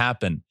let that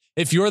happen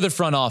if you're the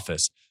front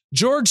office?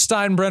 George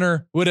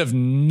Steinbrenner would have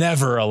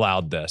never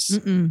allowed this.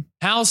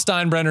 Hal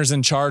Steinbrenner's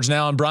in charge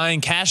now, and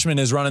Brian Cashman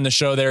is running the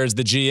show there as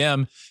the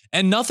GM,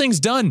 and nothing's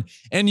done.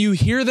 And you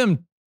hear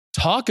them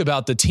talk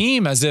about the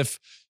team as if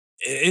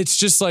it's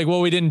just like,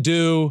 well, we didn't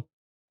do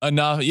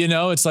enough. You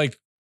know, it's like,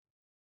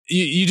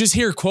 you just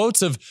hear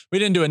quotes of we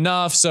didn't do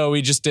enough, so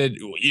we just did.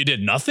 You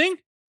did nothing.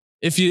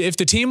 If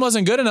the team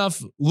wasn't good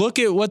enough, look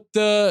at what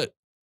the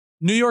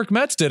New York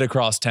Mets did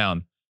across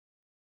town.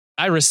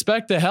 I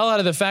respect the hell out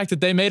of the fact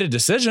that they made a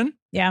decision.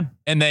 Yeah,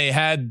 and they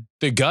had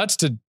the guts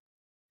to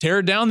tear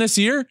it down this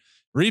year,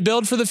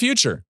 rebuild for the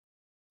future.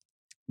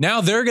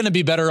 Now they're going to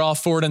be better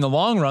off for it in the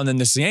long run than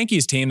this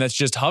Yankees team that's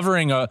just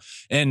hovering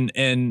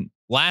in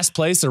last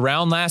place,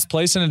 around last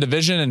place in a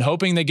division, and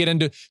hoping they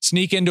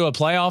sneak into a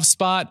playoff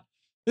spot.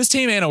 This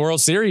team ain't a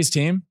World Series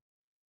team.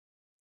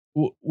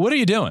 What are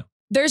you doing?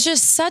 There's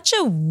just such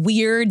a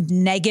weird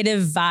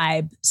negative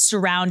vibe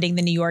surrounding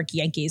the New York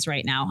Yankees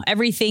right now.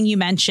 Everything you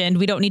mentioned,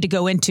 we don't need to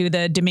go into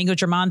the Domingo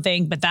Germán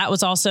thing, but that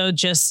was also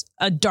just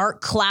a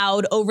dark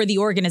cloud over the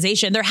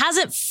organization. There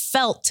hasn't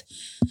felt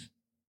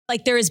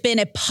like there has been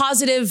a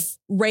positive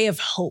ray of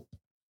hope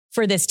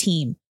for this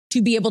team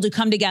to be able to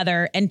come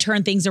together and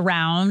turn things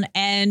around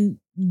and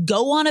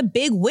go on a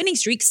big winning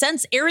streak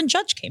since Aaron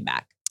Judge came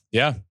back.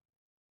 Yeah.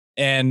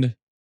 And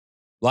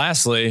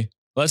lastly,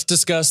 let's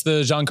discuss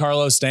the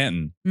Giancarlo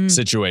Stanton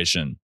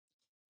situation.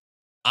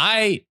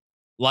 I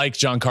like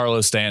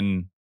Giancarlo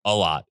Stanton a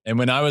lot. And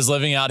when I was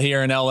living out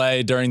here in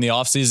LA during the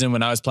offseason,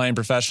 when I was playing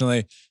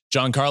professionally,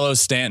 Giancarlo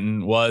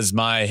Stanton was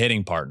my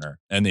hitting partner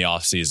in the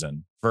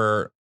offseason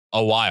for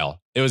a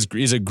while.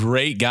 He's a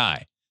great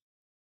guy.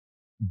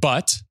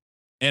 But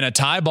in a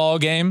tie ball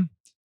game,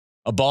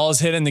 a ball is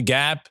hit in the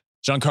gap.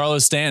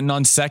 Giancarlo Stanton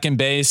on second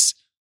base,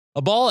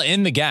 a ball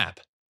in the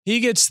gap. He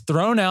gets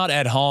thrown out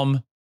at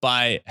home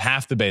by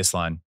half the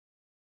baseline.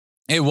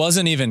 It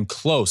wasn't even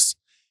close.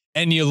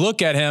 And you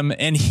look at him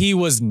and he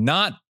was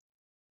not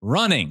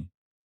running.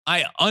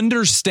 I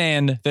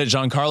understand that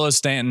Giancarlo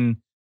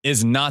Stanton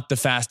is not the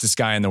fastest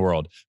guy in the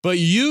world, but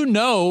you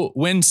know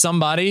when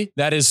somebody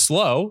that is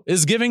slow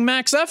is giving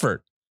max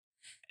effort.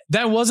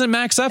 That wasn't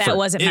max effort. That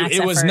wasn't max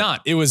effort. It was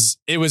not. It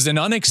was an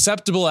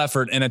unacceptable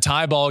effort in a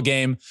tie ball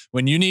game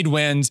when you need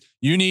wins,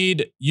 you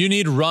need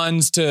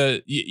runs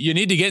you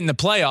need to get in the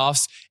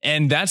playoffs,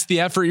 and that's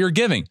the effort you're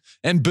giving.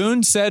 And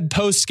Boone said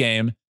post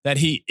game that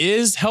he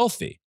is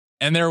healthy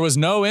and there was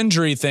no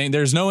injury thing.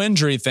 There's no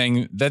injury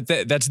thing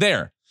that's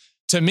there.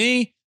 To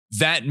me,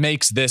 that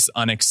makes this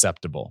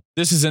unacceptable.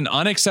 This is an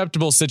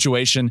unacceptable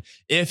situation.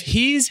 If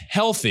he's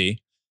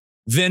healthy,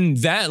 then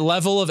that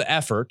level of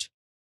effort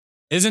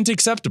isn't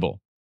acceptable.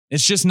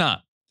 It's just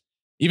not.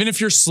 Even if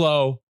you're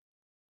slow,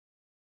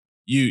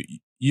 you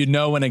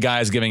know when a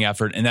guy is giving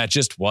effort, and that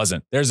just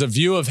wasn't. There's a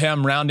view of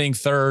him rounding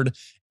third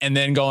and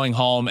then going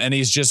home, and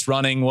he's just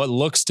running what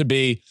looks to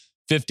be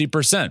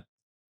 50%.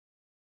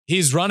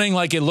 He's running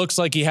like it looks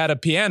like he had a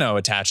piano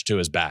attached to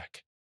his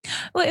back.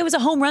 Well, it was a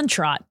home run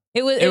trot.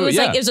 It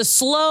was a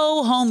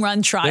slow home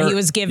run trot he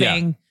was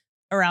giving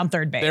around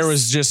third base. There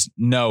was just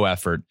no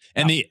effort.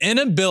 And the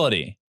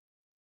inability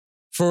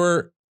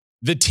for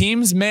the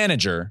team's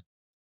manager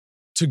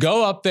to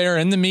go up there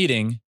in the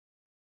meeting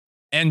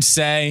and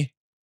say,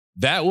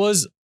 that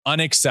was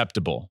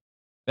unacceptable.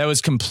 That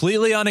was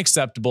completely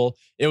unacceptable.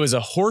 It was a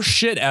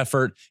horseshit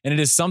effort, and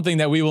it is something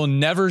that we will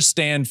never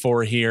stand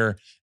for here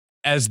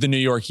as the New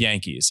York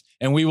Yankees,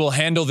 and we will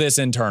handle this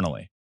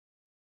internally.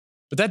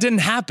 But that didn't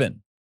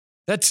happen.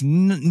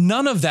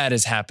 None of that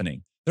is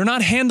happening. They're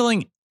not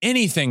handling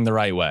anything the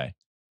right way.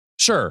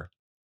 Sure,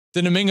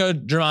 the Domingo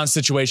Germán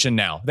situation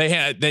now,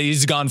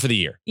 he's gone for the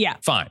year. Yeah.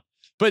 Fine.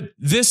 But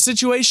this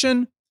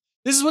situation,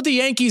 this is what the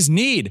Yankees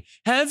need.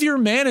 Have your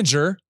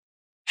manager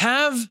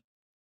have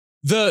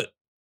the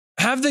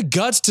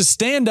guts to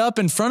stand up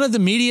in front of the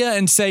media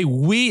and say,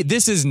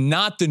 this is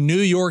not the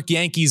New York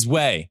Yankees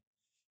way.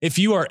 If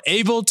you are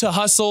able to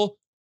hustle,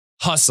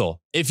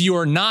 hustle. If you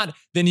are not,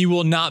 then you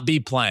will not be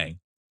playing.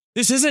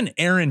 This isn't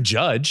Aaron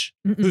Judge,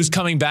 who's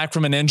coming back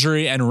from an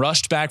injury and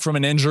rushed back from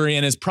an injury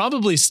and is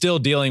probably still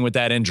dealing with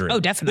that injury. Oh,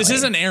 definitely. This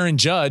isn't Aaron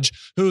Judge,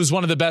 who's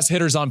one of the best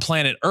hitters on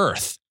planet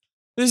Earth.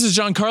 This is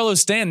Giancarlo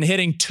Stanton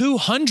hitting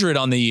 200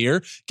 on the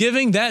year,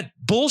 giving that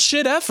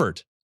bullshit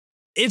effort.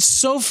 It's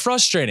so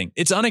frustrating.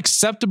 It's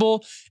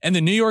unacceptable. And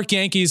the New York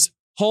Yankees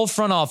whole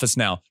front office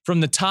now, from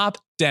the top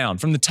down,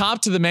 from the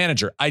top to the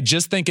manager, I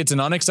just think it's an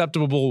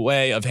unacceptable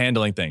way of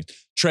handling things.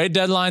 Trade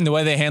deadline, the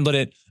way they handled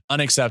it,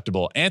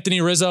 unacceptable.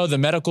 Anthony Rizzo, the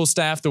medical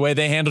staff, the way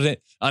they handled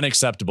it,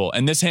 unacceptable.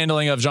 And this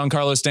handling of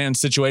Giancarlo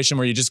Stanton's situation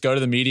where you just go to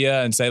the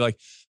media and say, like,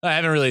 I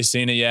haven't really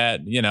seen it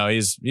yet. You know,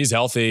 he's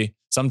healthy.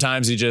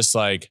 Sometimes he just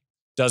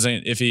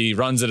doesn't, if he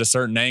runs at a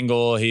certain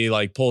angle,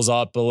 he pulls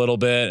up a little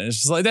bit. And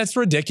it's just that's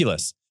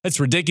ridiculous. It's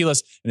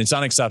ridiculous and it's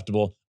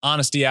unacceptable.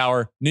 Honesty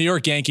hour. New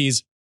York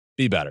Yankees,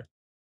 be better.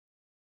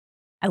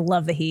 I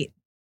love the heat.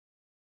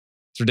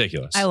 It's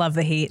ridiculous. I love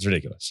the heat. It's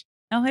ridiculous.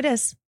 Oh, it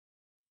is.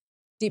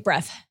 Deep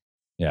breath.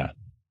 Yeah.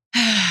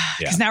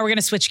 Because now we're going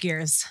to switch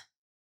gears.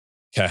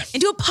 Okay.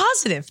 And do a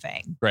positive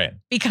thing. Right.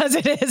 Because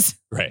it is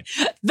right.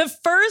 The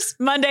first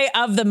Monday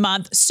of the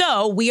month.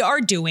 So we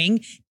are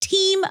doing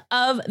Team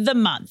of the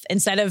Month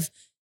instead of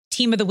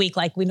Team of the Week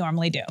like we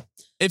normally do.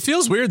 It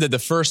feels weird that the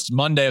first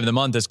Monday of the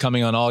month is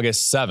coming on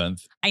August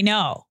 7th. I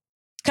know.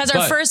 Because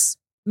our first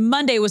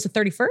Monday was the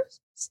 31st.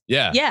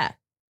 Yeah. Yeah.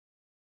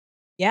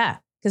 Yeah.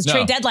 Because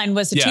trade deadline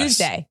was a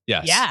Tuesday.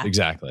 Yes. Yeah.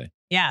 Exactly.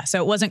 Yeah.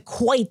 So it wasn't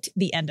quite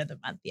the end of the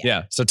month yet.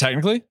 Yeah. So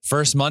technically,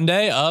 first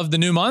Monday of the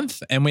new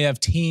month, and we have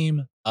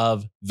Team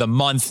of the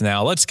Month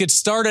now. Let's get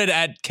started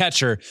at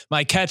catcher.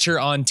 My catcher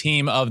on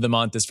Team of the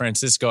Month is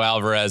Francisco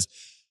Alvarez.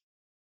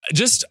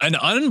 Just an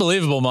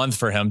unbelievable month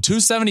for him.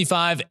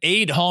 275,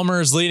 8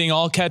 homers, leading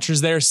all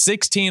catchers there,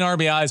 16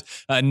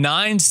 RBIs, a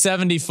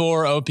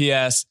 974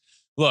 OPS.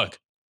 Look,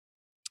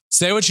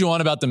 say what you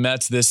want about the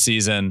Mets this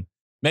season.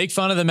 Make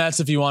fun of the Mets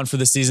if you want for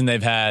the season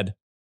they've had.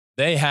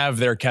 They have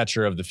their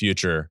catcher of the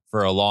future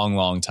for a long,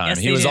 long time. Yes,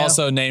 he was do.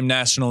 also named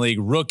National League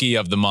Rookie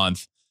of the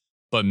Month.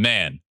 But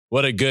man,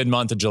 what a good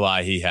month of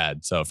July he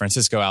had. So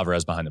Francisco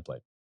Alvarez behind the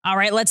plate. All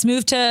right, let's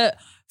move to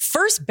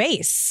first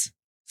base.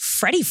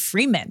 Freddie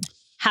Freeman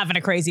having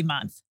a crazy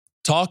month.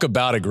 Talk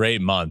about a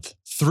great month.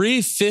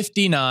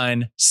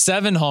 359,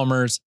 7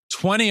 homers,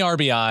 20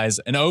 RBIs,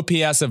 an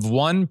OPS of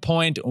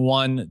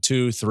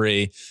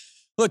 1.123.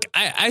 Look,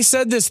 I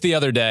said this the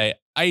other day.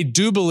 I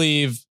do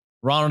believe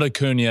Ronald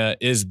Acuna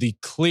is the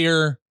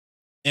clear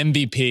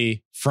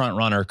MVP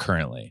frontrunner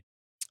currently.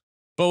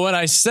 But what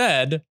I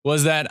said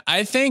was that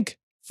I think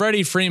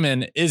Freddie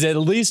Freeman is at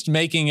least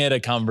making it a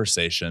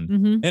conversation.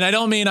 Mm-hmm. And I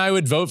don't mean I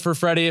would vote for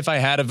Freddie if I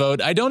had a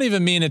vote. I don't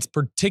even mean it's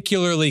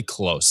particularly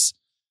close.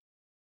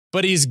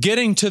 But he's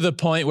getting to the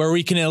point where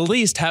we can at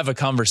least have a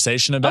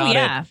conversation about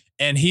it.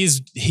 And he's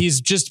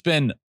just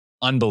been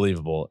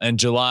unbelievable. And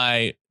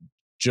July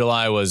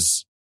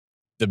was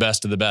the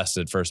best of the best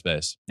at first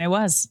base. It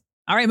was.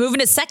 All right, moving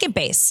to second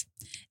base.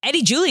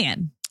 Eddie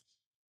Julian.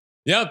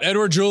 Yep,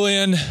 Edward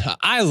Julian.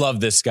 I love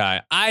this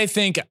guy. I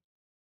think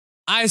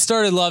I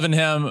started loving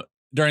him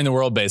during the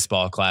World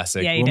Baseball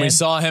Classic. Yeah, when did. We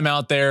saw him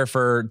out there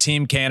for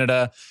Team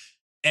Canada.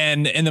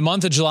 And in the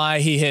month of July,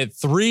 he hit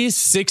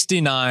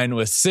 369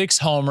 with 6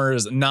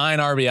 homers, 9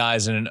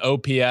 RBIs, and an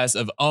OPS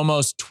of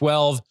almost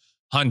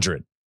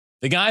 1,200.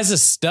 The guy's a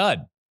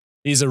stud.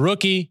 He's a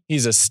rookie.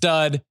 He's a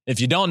stud.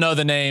 If you don't know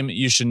the name,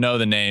 you should know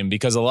the name,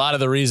 because a lot of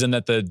the reason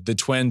that the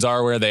Twins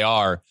are where they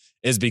are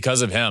is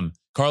because of him.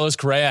 Carlos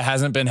Correa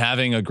hasn't been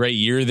having a great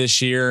year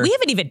this year. We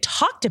haven't even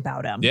talked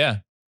about him. Yeah.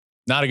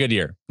 Not a good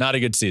year. Not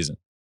a good season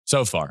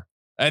so far.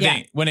 I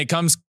think when it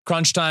comes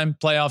crunch time,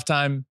 playoff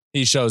time,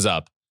 he shows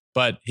up.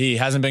 But he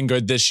hasn't been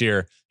good this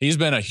year. He's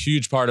been a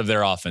huge part of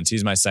their offense.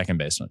 He's my second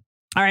baseman.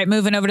 All right,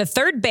 moving over to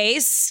third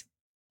base.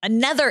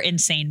 Another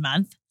insane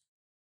month.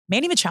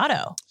 Manny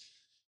Machado.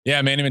 Yeah,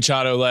 Manny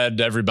Machado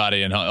led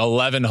everybody in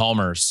 11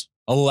 homers.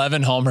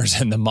 11 homers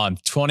in the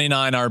month.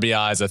 29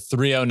 RBIs, a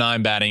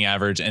 309 batting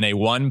average, and a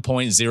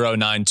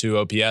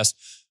 1.092 OPS.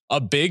 A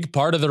big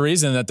part of the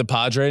reason that the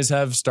Padres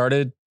have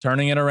started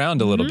turning it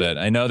around a little bit.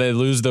 I know they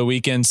lose the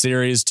weekend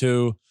series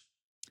to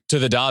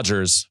the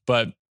Dodgers,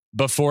 but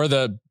before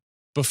the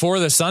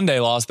Sunday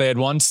loss, they had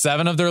won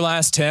 7 of their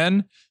last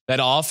 10. That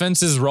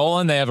offense is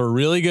rolling. They have a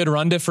really good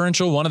run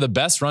differential, one of the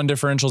best run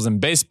differentials in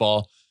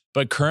baseball,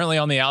 but currently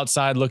on the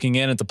outside looking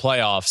in at the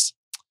playoffs.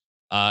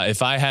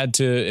 If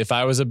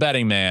I was a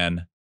betting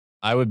man,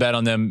 I would bet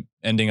on them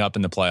ending up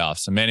in the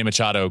playoffs. And Manny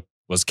Machado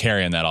was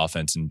carrying that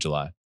offense in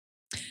July.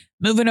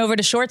 Moving over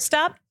to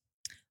shortstop,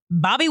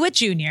 Bobby Witt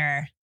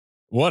Jr.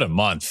 What a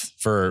month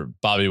for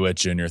Bobby Witt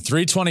Jr.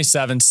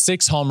 327,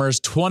 6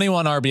 homers,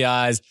 21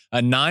 RBIs,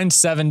 a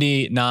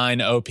 979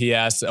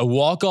 OPS, a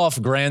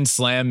walk-off grand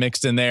slam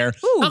mixed in there.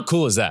 Ooh. How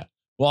cool is that?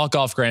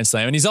 Walk-off grand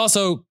slam. And he's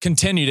also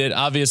continued it.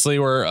 Obviously,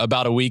 we're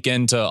about a week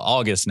into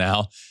August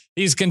now.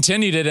 He's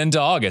continued it into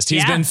August.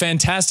 He's been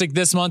fantastic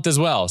this month as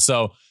well.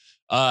 So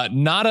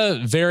not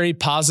a very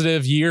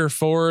positive year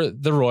for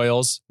the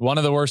Royals. One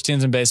of the worst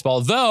teams in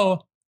baseball,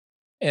 though.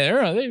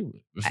 Yeah, they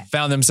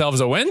found themselves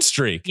a win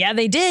streak. Yeah,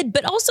 they did.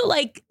 But also,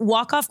 like,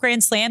 walk-off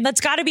grand slam, that's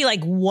got to be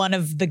like one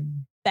of the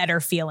better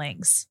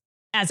feelings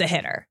as a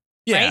hitter.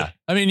 Yeah. Right?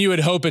 I mean, you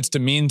would hope it's to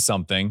mean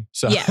something.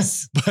 So,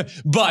 yes.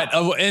 but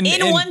in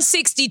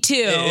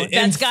 162,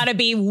 that's got to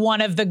be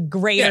one of the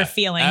greater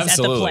feelings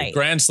absolutely. At the plate.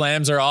 Grand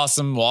slams are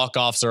awesome.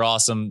 Walk-offs are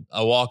awesome.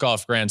 A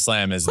walk-off grand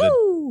slam is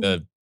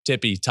the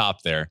tippy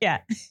top there. Yeah.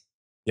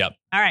 Yep.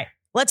 All right.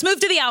 Let's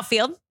move to the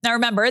outfield. Now,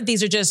 remember,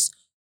 these are just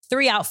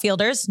 3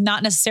 outfielders,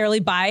 not necessarily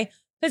by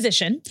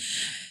position.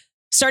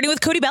 Starting with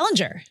Cody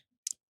Bellinger.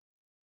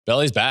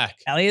 Belly's back.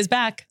 Belly is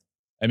back.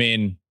 I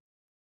mean,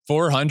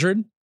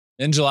 400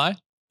 in July,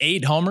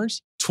 8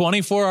 homers,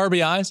 24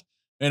 RBIs,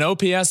 an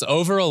OPS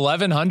over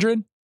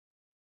 1,100.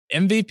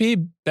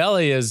 MVP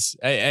Belly is,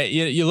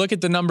 you look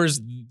at the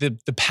numbers,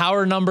 the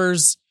power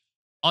numbers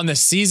on the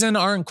season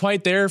aren't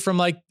quite there from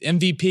like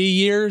MVP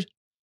years,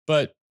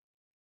 but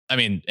I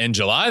mean, in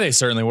July, they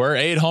certainly were.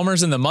 8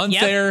 homers in the month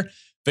there.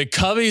 The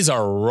Cubbies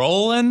are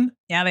rolling.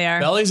 Yeah, they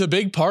are. Belly's a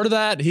big part of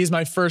that. He's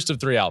my first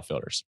of 3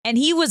 outfielders. And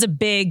he was a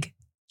big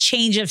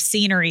change of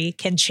scenery,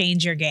 can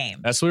change your game.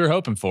 That's what we were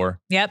hoping for.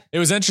 Yep. It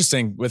was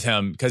interesting with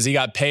him because he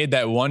got paid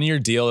that 1-year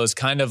deal. It was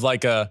kind of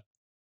like a,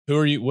 what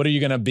are you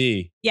going to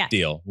be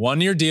deal.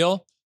 1-year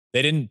deal.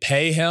 They didn't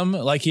pay him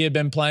like he had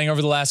been playing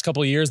over the last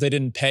couple of years. They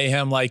didn't pay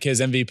him like his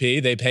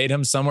MVP. They paid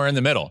him somewhere in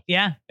the middle.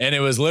 Yeah. And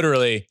it was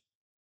literally,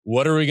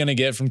 what are we going to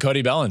get from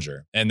Cody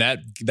Bellinger? And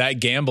that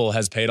gamble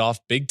has paid off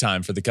big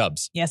time for the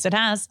Cubs. Yes, it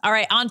has. All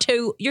right, on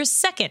to your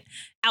second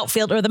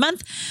outfielder of the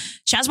month,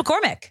 Chas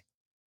McCormick.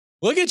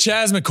 Look at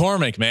Chas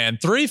McCormick, man.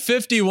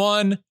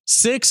 351,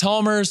 6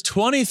 homers,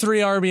 23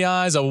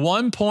 RBIs, a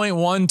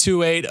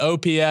 1.128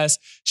 OPS.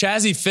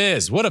 Chazzy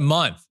Fizz, what a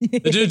month. The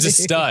dude's a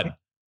stud.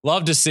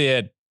 Love to see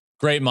it.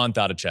 Great month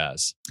out of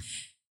Chaz.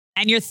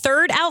 And your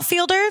third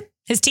outfielder,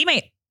 his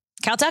teammate,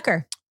 Cal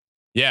Tucker.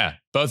 Yeah,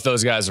 both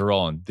those guys are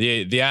rolling.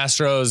 The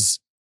Astros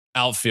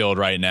outfield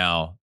right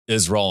now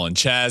is rolling.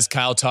 Chaz,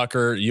 Kyle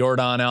Tucker,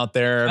 Jordan out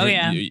there. Oh,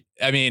 yeah.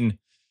 I mean,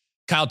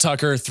 Kyle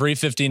Tucker,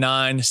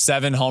 359,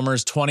 7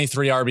 homers,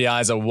 23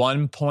 RBIs, a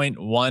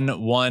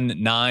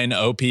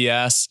 1.119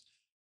 OPS.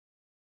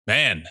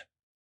 Man,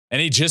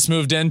 And he just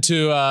moved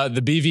into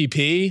the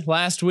BVP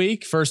last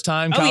week. First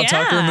time Kyle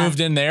Tucker moved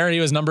in there. He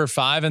was number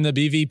 5 in the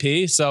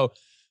BVP. So,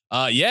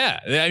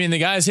 the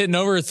guy's hitting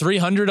over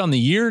 300 on the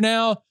year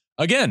now.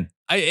 Again,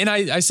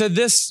 I said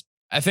this,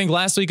 I think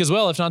last week as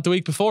well, if not the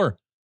week before.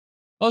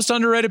 Most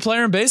underrated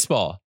player in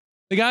baseball.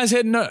 The guy's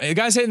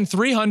hitting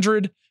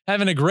 300,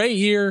 having a great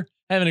year,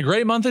 having a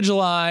great month of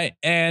July,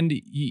 and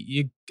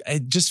I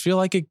just feel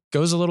like it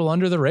goes a little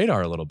under the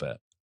radar a little bit.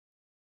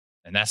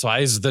 And that's why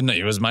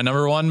he was my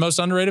number 1 most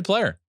underrated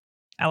player.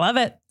 I love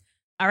it.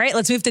 All right,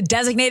 let's move to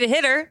designated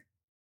hitter,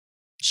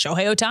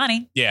 Shohei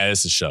Ohtani. Yeah,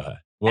 this is Shohei.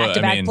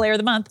 Back-to-back player of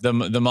the month. The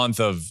month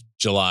of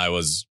July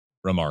was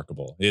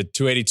remarkable. He had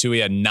 282. He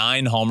had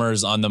 9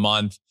 homers on the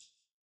month.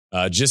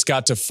 Just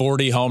got to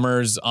 40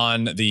 homers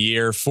on the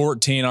year,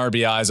 14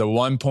 RBIs, a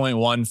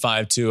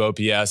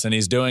 1.152 OPS, and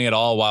he's doing it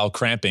all while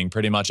cramping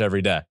pretty much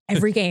every day.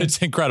 Every game. It's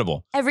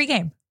incredible. Every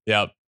game.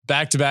 Yep.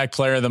 Back-to-back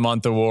Player of the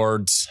Month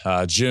awards,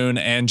 June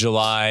and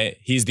July.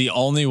 He's the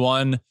only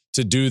one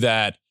to do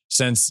that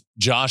since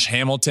Josh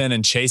Hamilton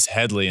and Chase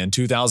Headley in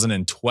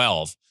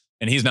 2012.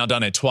 And he's now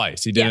done it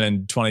twice. He did it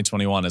in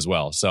 2021 as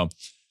well. So,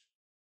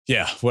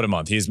 yeah, what a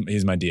month. He's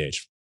my DH.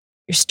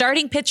 Your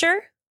starting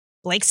pitcher,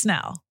 Blake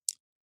Snell.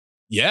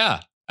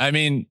 Yeah. I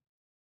mean,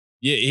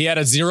 he had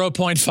a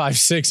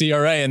 0.56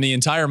 ERA in the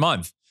entire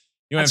month.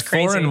 He went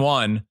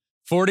 4-1,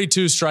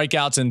 42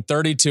 strikeouts in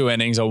 32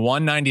 innings, a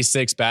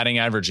 196 batting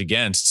average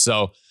against.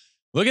 So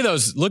look at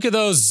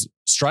those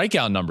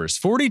strikeout numbers.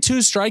 42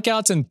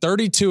 strikeouts in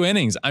 32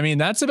 innings. I mean,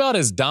 that's about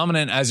as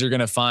dominant as you're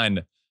going to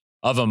find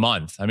of a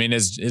month. I mean,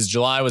 his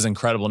July was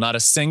incredible. Not a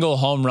single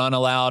home run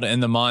allowed in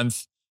the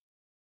month.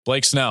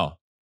 Blake Snell,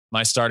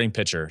 my starting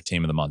pitcher,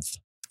 team of the month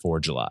for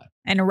July.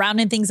 And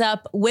rounding things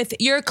up with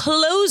your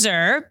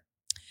closer,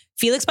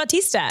 Felix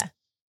Bautista.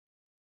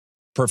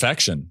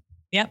 Perfection.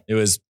 Yep. It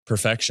was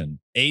perfection.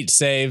 8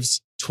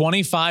 saves,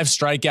 25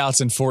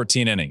 strikeouts in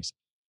 14 innings.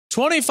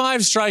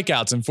 25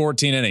 strikeouts in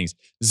 14 innings.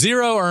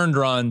 0 earned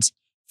runs,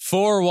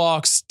 4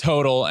 walks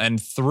total,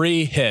 and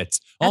 3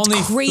 hits. That's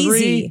Only crazy.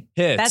 3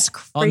 hits. That's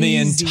crazy. On the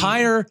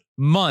entire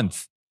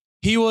month.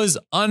 He was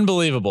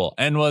unbelievable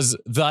and was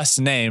thus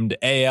named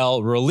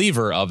AL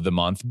Reliever of the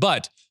Month.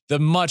 But the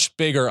much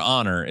bigger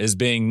honor is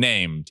being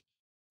named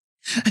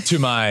to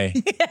my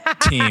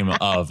team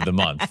of the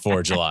month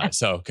for July.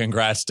 So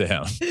congrats to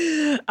him.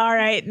 All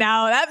right.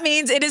 Now that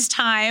means it is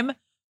time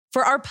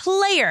for our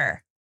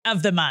player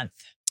of the month.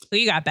 Who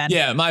you got, Ben?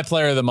 Yeah, my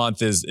player of the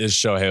month is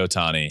Shohei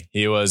Ohtani.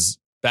 He was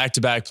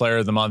back-to-back player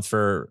of the month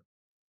for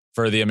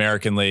the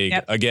American League.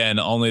 Yep. Again,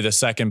 only the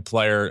second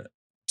player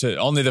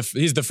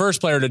he's the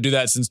first player to do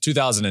that since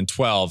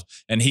 2012,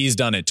 and he's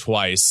done it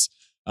twice.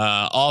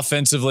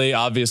 Offensively,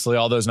 obviously,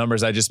 all those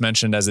numbers I just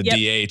mentioned as a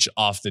DH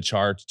off the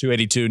chart,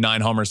 282,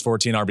 9 homers,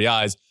 14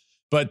 RBIs.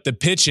 But the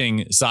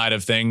pitching side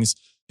of things,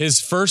 his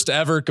first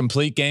ever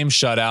complete game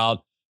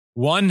shutout,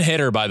 1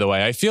 hitter, by the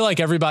way. I feel like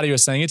everybody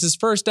was saying it's his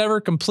first ever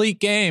complete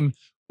game.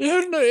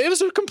 It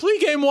was a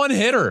complete game, 1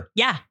 hitter.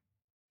 Yeah.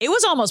 It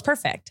was almost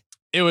perfect.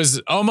 It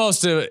was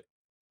almost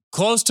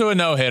close to a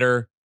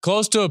no-hitter,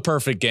 close to a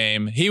perfect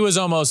game. He was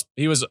almost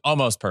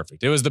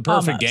perfect. It was the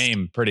perfect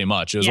game, pretty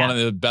much. It was one of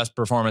the best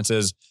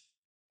performances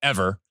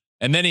ever.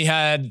 And then he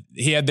had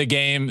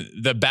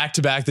the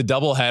back-to-back, the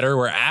doubleheader,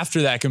 where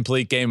after that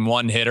complete game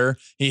 1 hitter,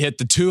 he hit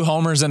the 2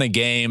 homers in a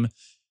game.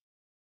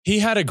 He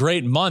had a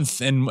great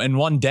month in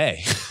one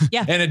day.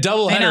 Yeah. And a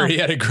doubleheader, he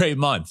had a great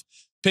month.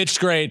 Pitched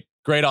great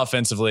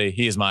offensively.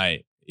 He's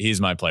my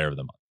player of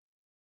the month.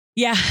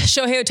 Yeah,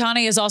 Shohei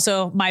Ohtani is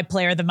also my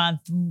player of the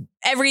month.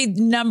 Every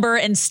number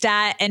and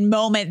stat and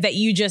moment that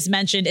you just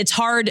mentioned, it's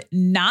hard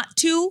not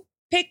to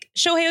pick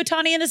Shohei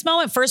Ohtani in this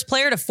moment. First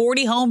player to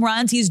 40 home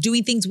runs. He's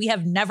doing things we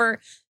have never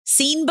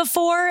seen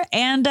before.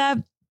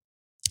 And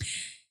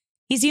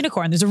he's a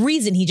unicorn. There's a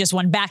reason he just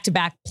won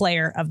back-to-back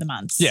player of the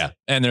month. Yeah,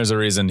 and there's a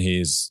reason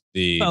he's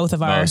the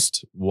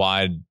most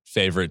wide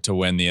favorite to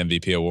win the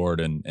MVP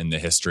award in the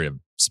history of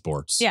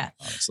sports. Yeah.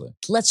 Honestly.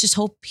 Let's just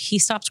hope he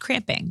stops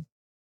cramping.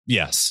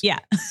 Yes. Yeah.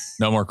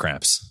 No more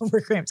cramps. No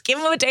more cramps. Give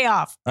him a day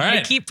off. All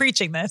right. Keep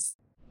preaching this.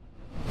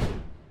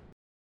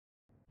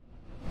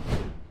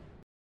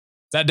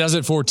 That does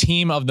it for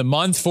team of the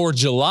month for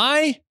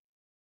July.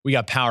 We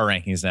got power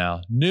rankings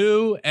now.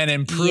 New and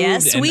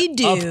improved and we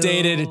do.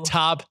 Updated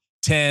top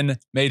 10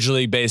 Major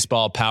League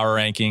Baseball power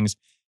rankings.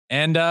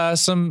 And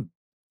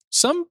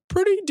some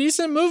pretty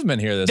decent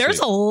movement here this week. There's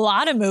a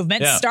lot of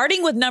movement. Yeah.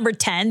 Starting with number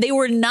 10. They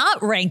were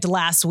not ranked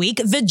last week.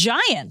 The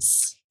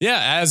Giants.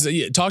 Yeah, as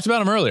you talked about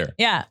them earlier.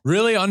 Yeah.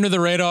 Really under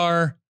the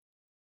radar,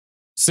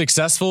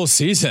 successful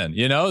season.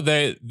 You know,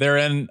 they're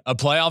in a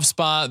playoff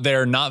spot.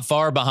 They're not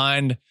far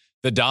behind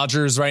the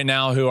Dodgers right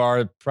now, who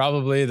are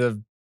probably the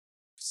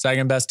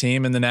second best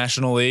team in the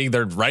National League.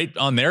 They're right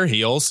on their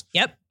heels.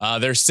 Yep.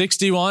 They're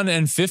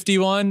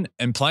 61-51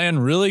 and playing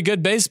really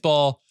good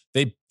baseball.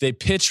 They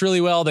pitch really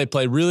well. They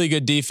play really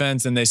good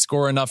defense, and they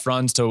score enough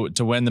runs to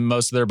win the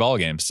most of their ball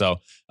games.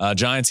 So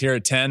Giants here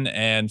at 10,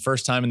 and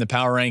first time in the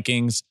power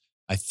rankings,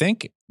 I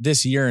think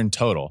this year in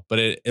total, but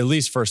at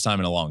least first time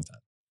in a long time.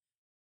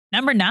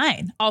 Number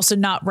 9, also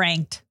not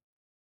ranked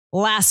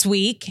last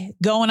week,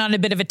 going on a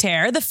bit of a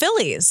tear, the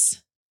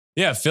Phillies.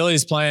 Yeah,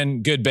 Phillies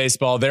playing good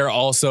baseball. They're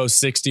also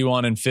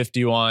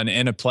 61-51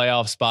 in a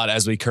playoff spot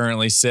as we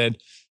currently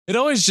sit. It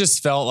always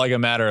just felt like a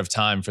matter of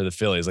time for the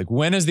Phillies. Like,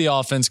 when is the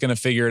offense going to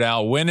figure it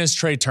out? When is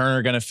Trey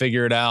Turner going to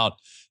figure it out?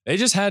 They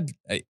just had,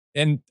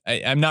 and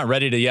I'm not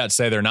ready to yet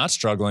say they're not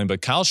struggling,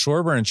 but Kyle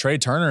Schwarber and Trey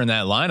Turner in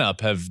that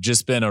lineup have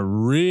just been a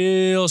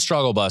real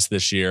struggle bus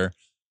this year.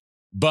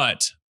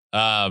 But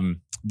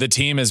the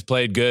team has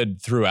played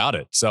good throughout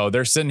it. So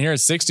they're sitting here at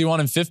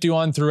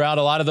 61-51 throughout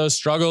a lot of those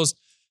struggles.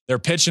 They're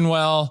pitching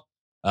well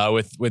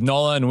with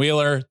Nola and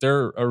Wheeler.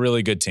 They're a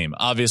really good team.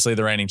 Obviously,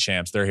 the reigning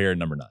champs. They're here at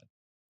number 9.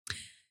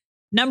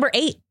 Number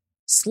 8,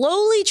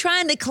 slowly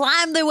trying to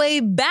climb their way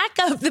back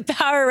up the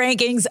power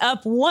rankings,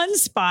 up one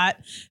spot,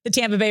 the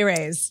Tampa Bay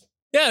Rays.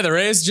 Yeah, the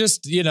Rays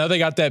just, they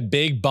got that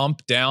big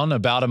bump down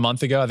about a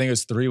month ago. I think it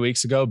was 3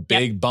 weeks ago,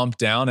 big bump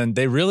down. And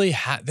they really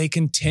they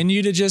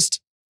continue to just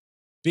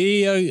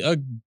be a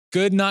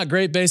good, not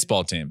great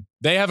baseball team.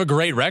 They have a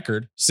great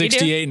record,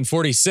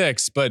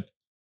 68-46, but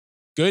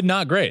good,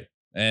 not great.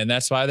 And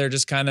that's why they're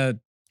just kind of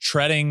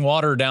treading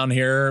water down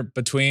here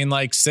between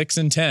like 6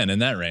 and 10 in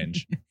that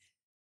range.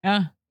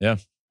 Yeah.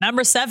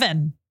 Number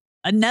 7,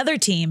 another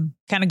team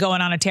kind of going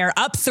on a tear,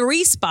 up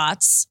 3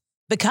 spots,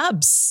 the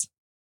Cubs.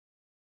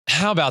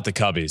 How about the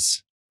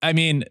Cubbies? I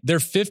mean, they're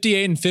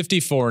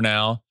 58-54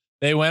 now.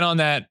 They went on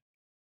that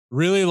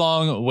really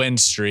long win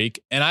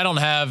streak, and I don't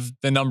have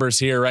the numbers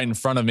here right in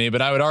front of me,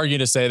 but I would argue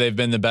to say they've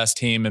been the best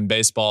team in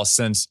baseball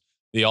since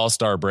the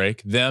All-Star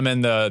break. Them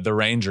and the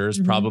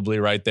Rangers probably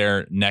right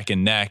there neck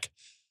and neck.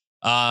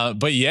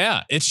 But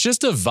yeah, it's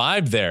just a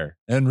vibe there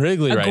in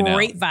Wrigley right now. A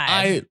great vibe.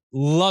 I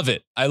love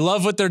it. I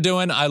love what they're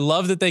doing. I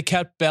love that they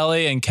kept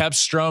Belly and kept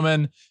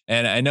Stroman,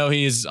 and I know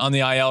he's on the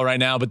IL right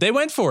now, but they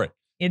went for it.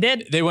 You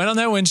did. They went on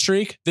that win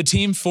streak. The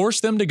team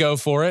forced them to go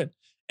for it.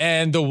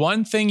 And the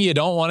one thing you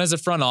don't want as a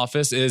front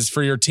office is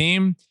for your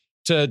team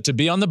to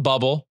be on the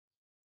bubble,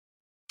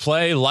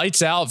 play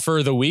lights out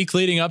for the week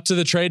leading up to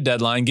the trade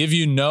deadline, give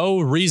you no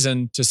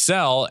reason to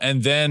sell,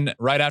 and then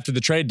right after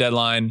the trade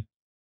deadline,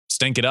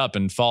 stink it up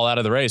and fall out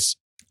of the race.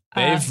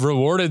 They've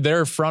rewarded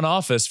their front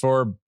office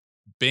for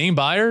being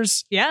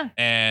buyers. Yeah.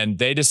 And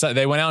they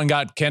went out and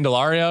got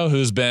Candelario,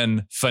 who's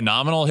been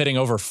phenomenal, hitting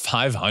over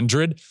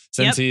 500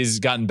 since he's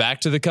gotten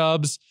back to the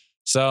Cubs.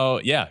 So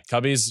yeah,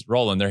 Cubbies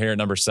rolling. They're here at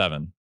number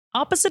 7.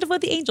 Opposite of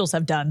what the Angels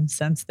have done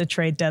since the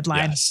trade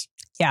deadline. Yes.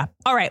 Yeah.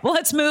 All right. Well,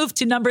 let's move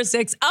to number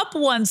 6, up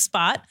one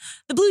spot,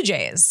 the Blue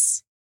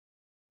Jays.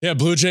 Yeah,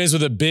 Blue Jays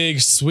with a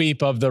big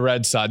sweep of the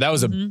Red Sox. That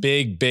was a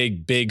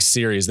big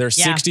series. They're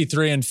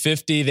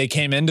 63-50. They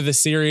came into the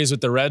series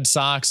with the Red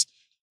Sox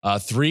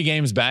 3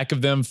 games back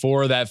of them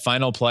for that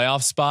final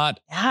playoff spot.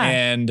 Yeah.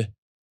 And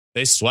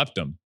they swept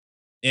them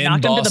in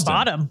Knocked Boston. them to the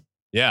bottom.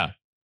 Yeah.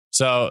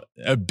 So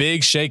a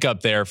big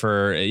shakeup there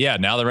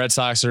now the Red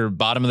Sox are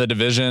bottom of the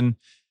division.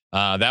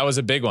 That was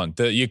a big one.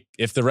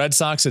 If the Red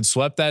Sox had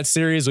swept that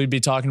series, we'd be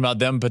talking about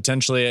them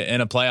potentially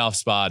in a playoff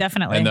spot.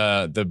 Definitely. And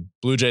the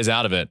Blue Jays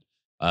out of it.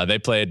 They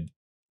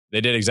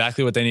did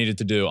exactly what they needed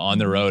to do on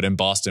the road in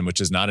Boston, which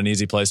is not an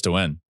easy place to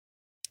win.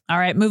 All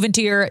right. Moving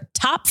to your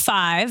top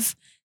 5.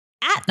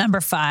 At number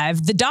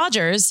 5, the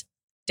Dodgers,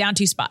 down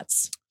 2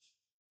 spots.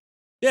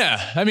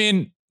 Yeah. I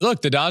mean,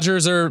 look, the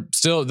Dodgers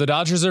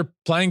are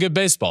playing good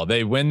baseball.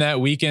 They win that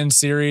weekend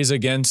series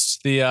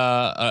against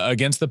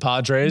the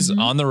Padres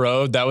on the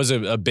road. That was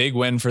a big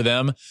win for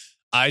them.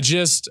 I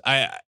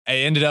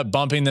ended up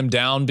bumping them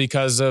down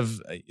because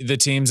of the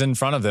teams in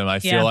front of them. I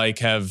feel like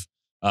have,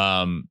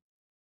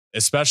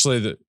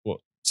 especially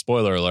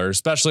spoiler alert,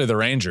 especially the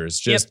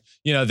Rangers,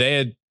 they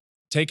had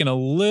taken a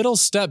little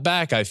step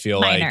back, I feel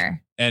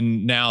like,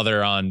 and now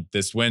they're on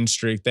this win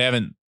streak.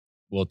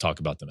 We'll talk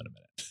about them in a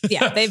minute.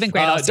 Yeah, they've been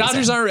great all season.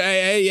 Dodgers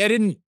I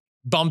didn't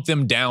bump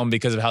them down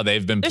because of how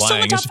they've been playing. Still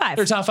in the top 5.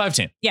 They're top 5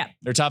 team. Yeah.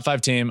 They're top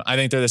 5 team. I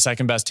think they're the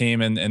second best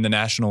team in the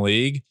National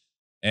League.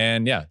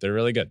 And yeah, they're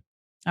really good.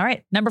 All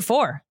right. Number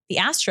 4, the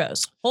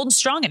Astros, holding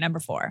strong at number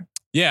 4.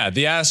 Yeah,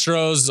 the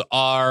Astros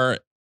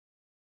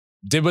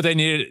did what they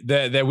needed.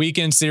 The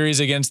weekend series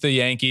against the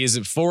Yankees,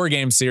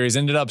 4-game series,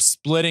 ended up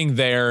splitting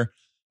there.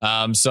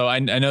 So I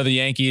know the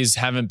Yankees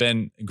haven't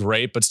been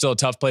great, but still a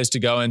tough place to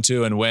go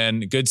into and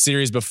win. Good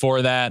series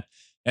before that.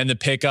 And the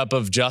pickup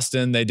of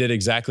Justin, they did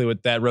exactly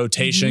what that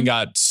rotation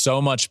got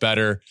so much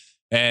better.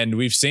 And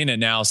we've seen it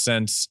now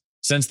since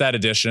that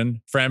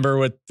addition. Framber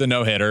with the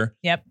no-hitter.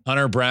 Yep.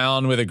 Hunter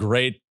Brown with a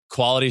great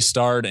quality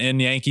start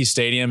in Yankee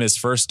Stadium, his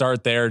first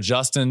start there.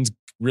 Justin's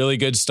really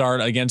good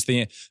start against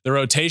the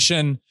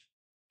rotation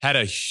got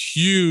a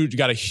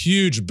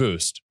huge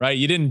boost, right?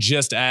 You didn't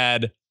just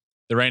add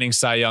the reigning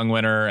Cy Young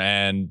winner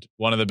and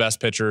one of the best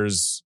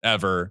pitchers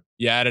ever.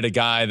 You added a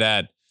guy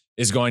that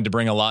is going to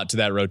bring a lot to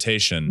that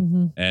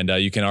rotation. And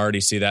you can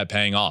already see that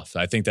paying off.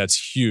 I think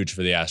that's huge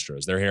for the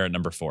Astros. They're here at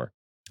number 4.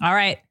 All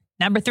right.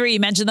 Number 3, you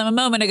mentioned them a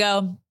moment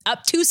ago.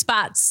 Up 2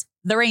 spots,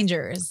 the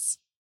Rangers.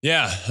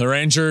 Yeah, the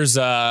Rangers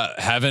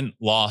haven't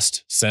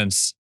lost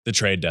since the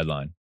trade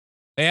deadline.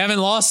 They haven't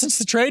lost since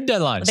the trade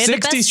deadline. They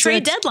had the best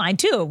trade deadline,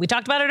 too. We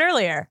talked about it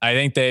earlier. I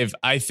think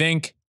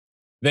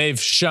they've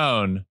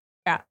shown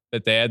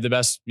that they had the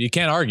best. You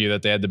can't argue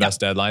that they had the best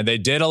deadline. They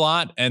did a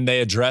lot, and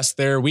they addressed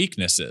their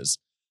weaknesses.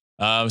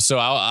 So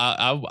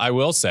I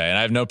will say, and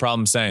I have no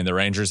problem saying, the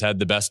Rangers had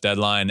the best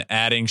deadline,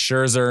 adding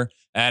Scherzer,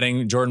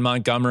 adding Jordan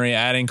Montgomery,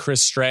 adding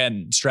Chris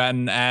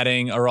Stratton,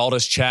 adding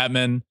Aroldis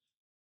Chapman.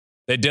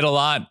 They did a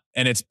lot,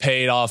 and it's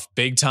paid off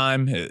big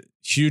time.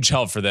 Huge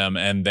help for them,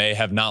 and they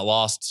have not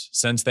lost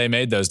since they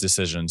made those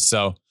decisions.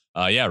 So,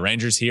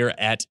 Rangers here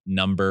at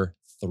number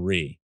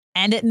 3.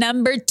 And at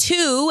number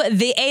 2,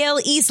 the AL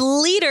East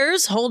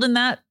leaders holding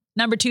that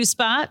number 2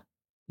 spot,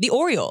 the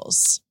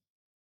Orioles.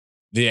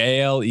 The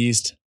AL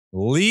East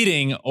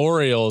leading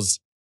Orioles,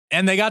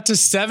 and they got to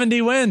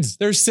 70 wins.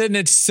 They're sitting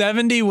at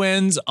 70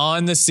 wins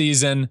on the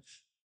season.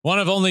 One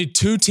of only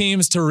 2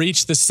 teams to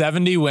reach the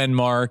 70 win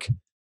mark.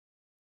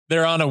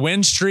 They're on a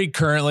win streak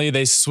currently.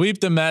 They sweep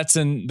the Mets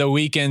in the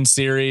weekend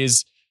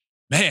series.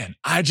 Man,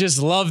 I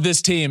just love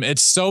this team.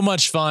 It's so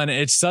much fun.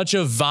 It's such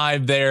a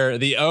vibe there.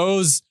 The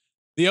O's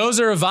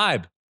are a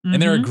vibe,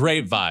 and they're a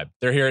great vibe.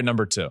 They're here at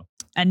number 2.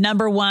 And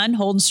number 1,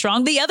 holding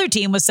strong. The other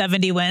team with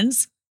 70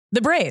 wins,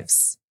 the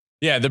Braves.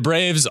 Yeah, the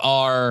Braves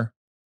are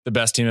the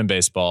best team in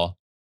baseball.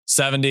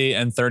 70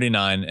 and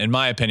 39, in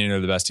my opinion, are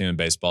the best team in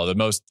baseball.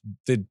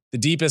 The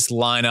deepest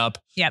lineup.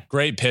 Yep.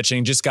 Great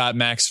pitching. Just got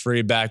Max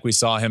Fried back. We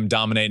saw him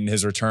dominating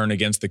his return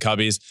against the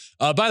Cubbies.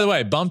 By the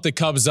way, bumped the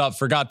Cubs up.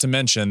 Forgot to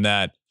mention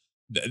that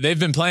they've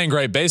been playing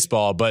great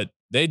baseball, but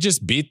they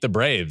just beat the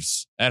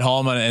Braves at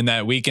home in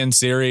that weekend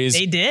series.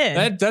 They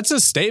did. That's a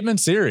statement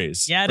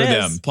series for is.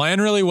 them. Playing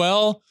really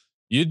well.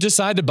 You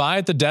decide to buy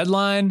at the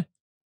deadline.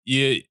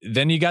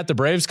 Then you got the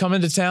Braves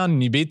coming to town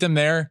and you beat them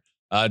there.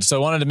 So I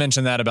wanted to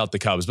mention that about the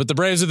Cubs. But the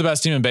Braves are the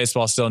best team in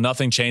baseball still.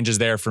 Nothing changes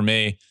there for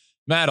me.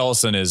 Matt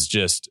Olson is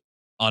just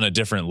on a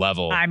different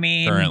level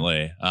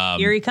currently.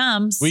 Here he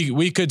comes.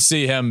 We could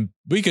see him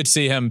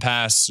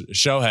pass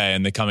Shohei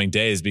in the coming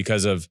days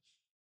because of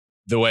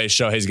the way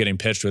Shohei's getting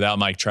pitched without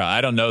Mike Trout.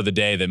 I don't know the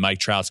day that Mike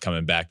Trout's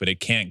coming back, but it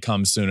can't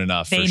come soon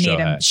enough for Shohei. They need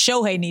him.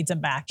 Shohei needs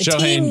him back. The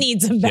team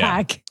needs him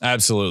back. Yeah,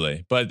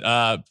 absolutely. But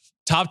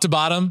top to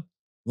bottom,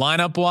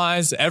 lineup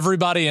wise,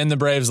 everybody in the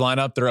Braves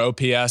lineup, their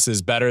OPS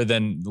is better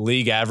than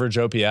league average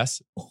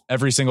OPS.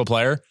 Every single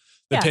player.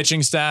 The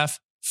pitching staff,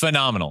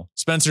 phenomenal.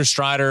 Spencer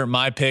Strider,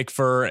 my pick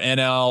for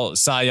NL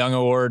Cy Young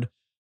Award.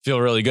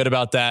 Feel really good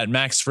about that.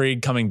 Max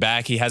Fried coming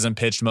back. He hasn't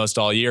pitched most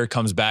all year.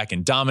 Comes back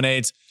and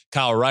dominates.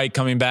 Kyle Wright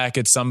coming back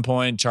at some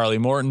point. Charlie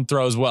Morton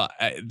throws well.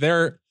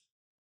 They're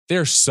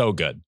so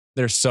good.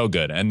 They're so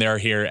good. And they're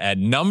here at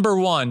number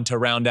 1 to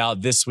round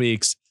out this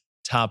week's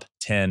top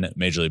 10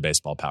 Major League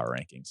Baseball power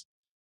rankings.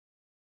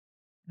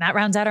 That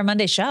rounds out our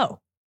Monday show.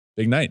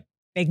 Big night.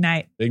 Big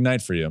night. Big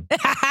night for you.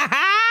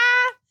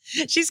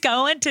 She's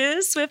going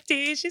to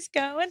Swifty. She's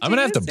going to I'm going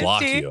to have to Swifty.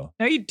 block you.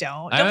 No, you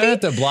don't. I'm going to have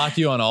to block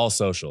you on all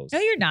socials. No,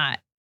 you're not.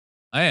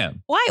 I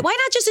am. Why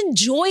not just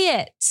enjoy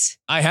it?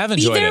 I have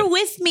enjoyed it. Be there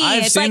with me.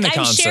 It's like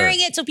I'm sharing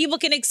it so people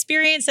can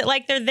experience it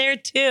like they're there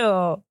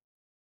too.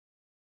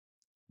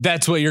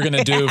 That's what you're going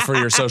to do for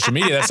your social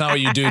media. That's not what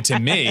you do to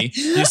me.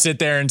 You sit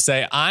there and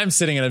say, I'm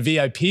sitting in a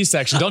VIP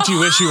section. Don't you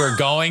wish you were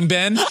going,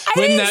 Ben?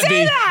 Wouldn't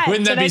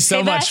that be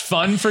so much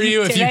fun for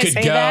you if you could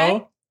go?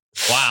 That?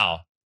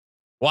 Wow.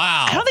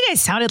 I don't think I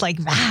sounded like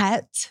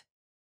that.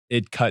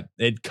 It cut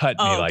me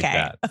like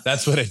that.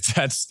 That's what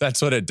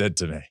it did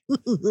to me.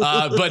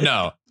 But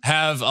no,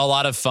 have a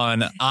lot of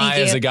fun.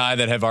 As a guy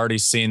that have already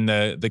seen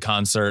the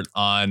concert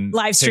on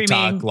live TikTok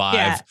streaming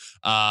live,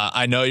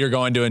 I know you're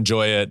going to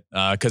enjoy it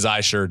because I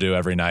sure do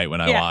every night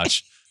when I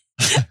watch.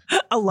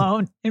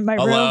 Alone in my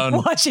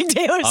room watching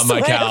Taylor Swift. On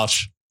my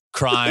couch,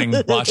 crying,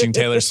 watching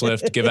Taylor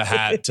Swift give a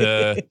hat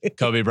to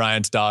Kobe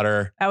Bryant's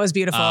daughter. That was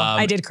beautiful.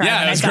 I did cry. Yeah,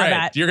 when it was I saw great.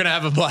 That. You're going to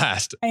have a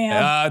blast. I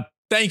am.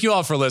 Thank you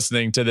all for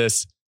listening to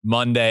this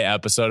Monday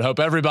episode. Hope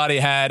everybody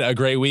had a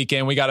great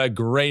weekend. We got a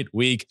great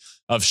week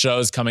of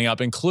shows coming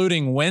up,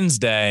 including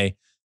Wednesday.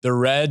 The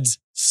Reds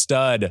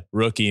stud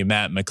rookie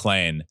Matt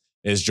McClain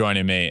is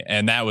joining me.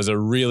 And that was a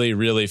really,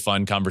 really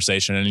fun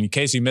conversation. And in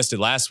case you missed it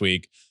last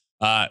week,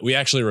 we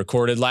actually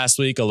recorded last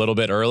week a little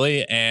bit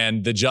early,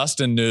 and the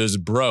Justin news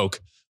broke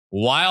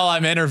while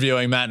I'm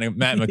interviewing Matt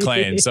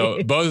McClain.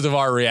 So both of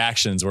our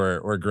reactions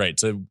were great.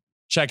 So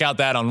check out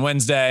that on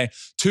Wednesday.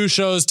 2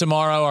 shows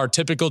tomorrow, our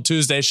typical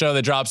Tuesday show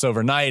that drops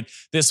overnight.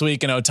 This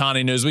week in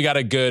Ohtani news, we got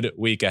a good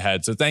week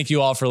ahead. So thank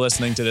you all for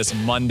listening to this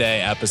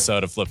Monday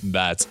episode of Flippin'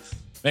 Bats.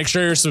 Make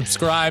sure you're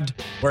subscribed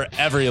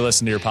wherever you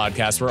listen to your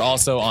podcast. We're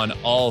also on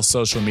all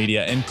social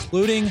media,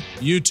 including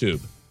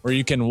YouTube, where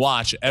you can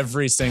watch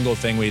every single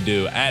thing we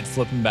do at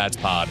Flippin' Bats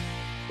Pod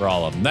for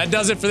all of them. That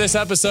does it for this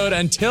episode.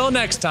 Until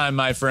next time,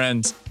 my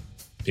friends,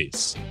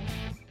 peace.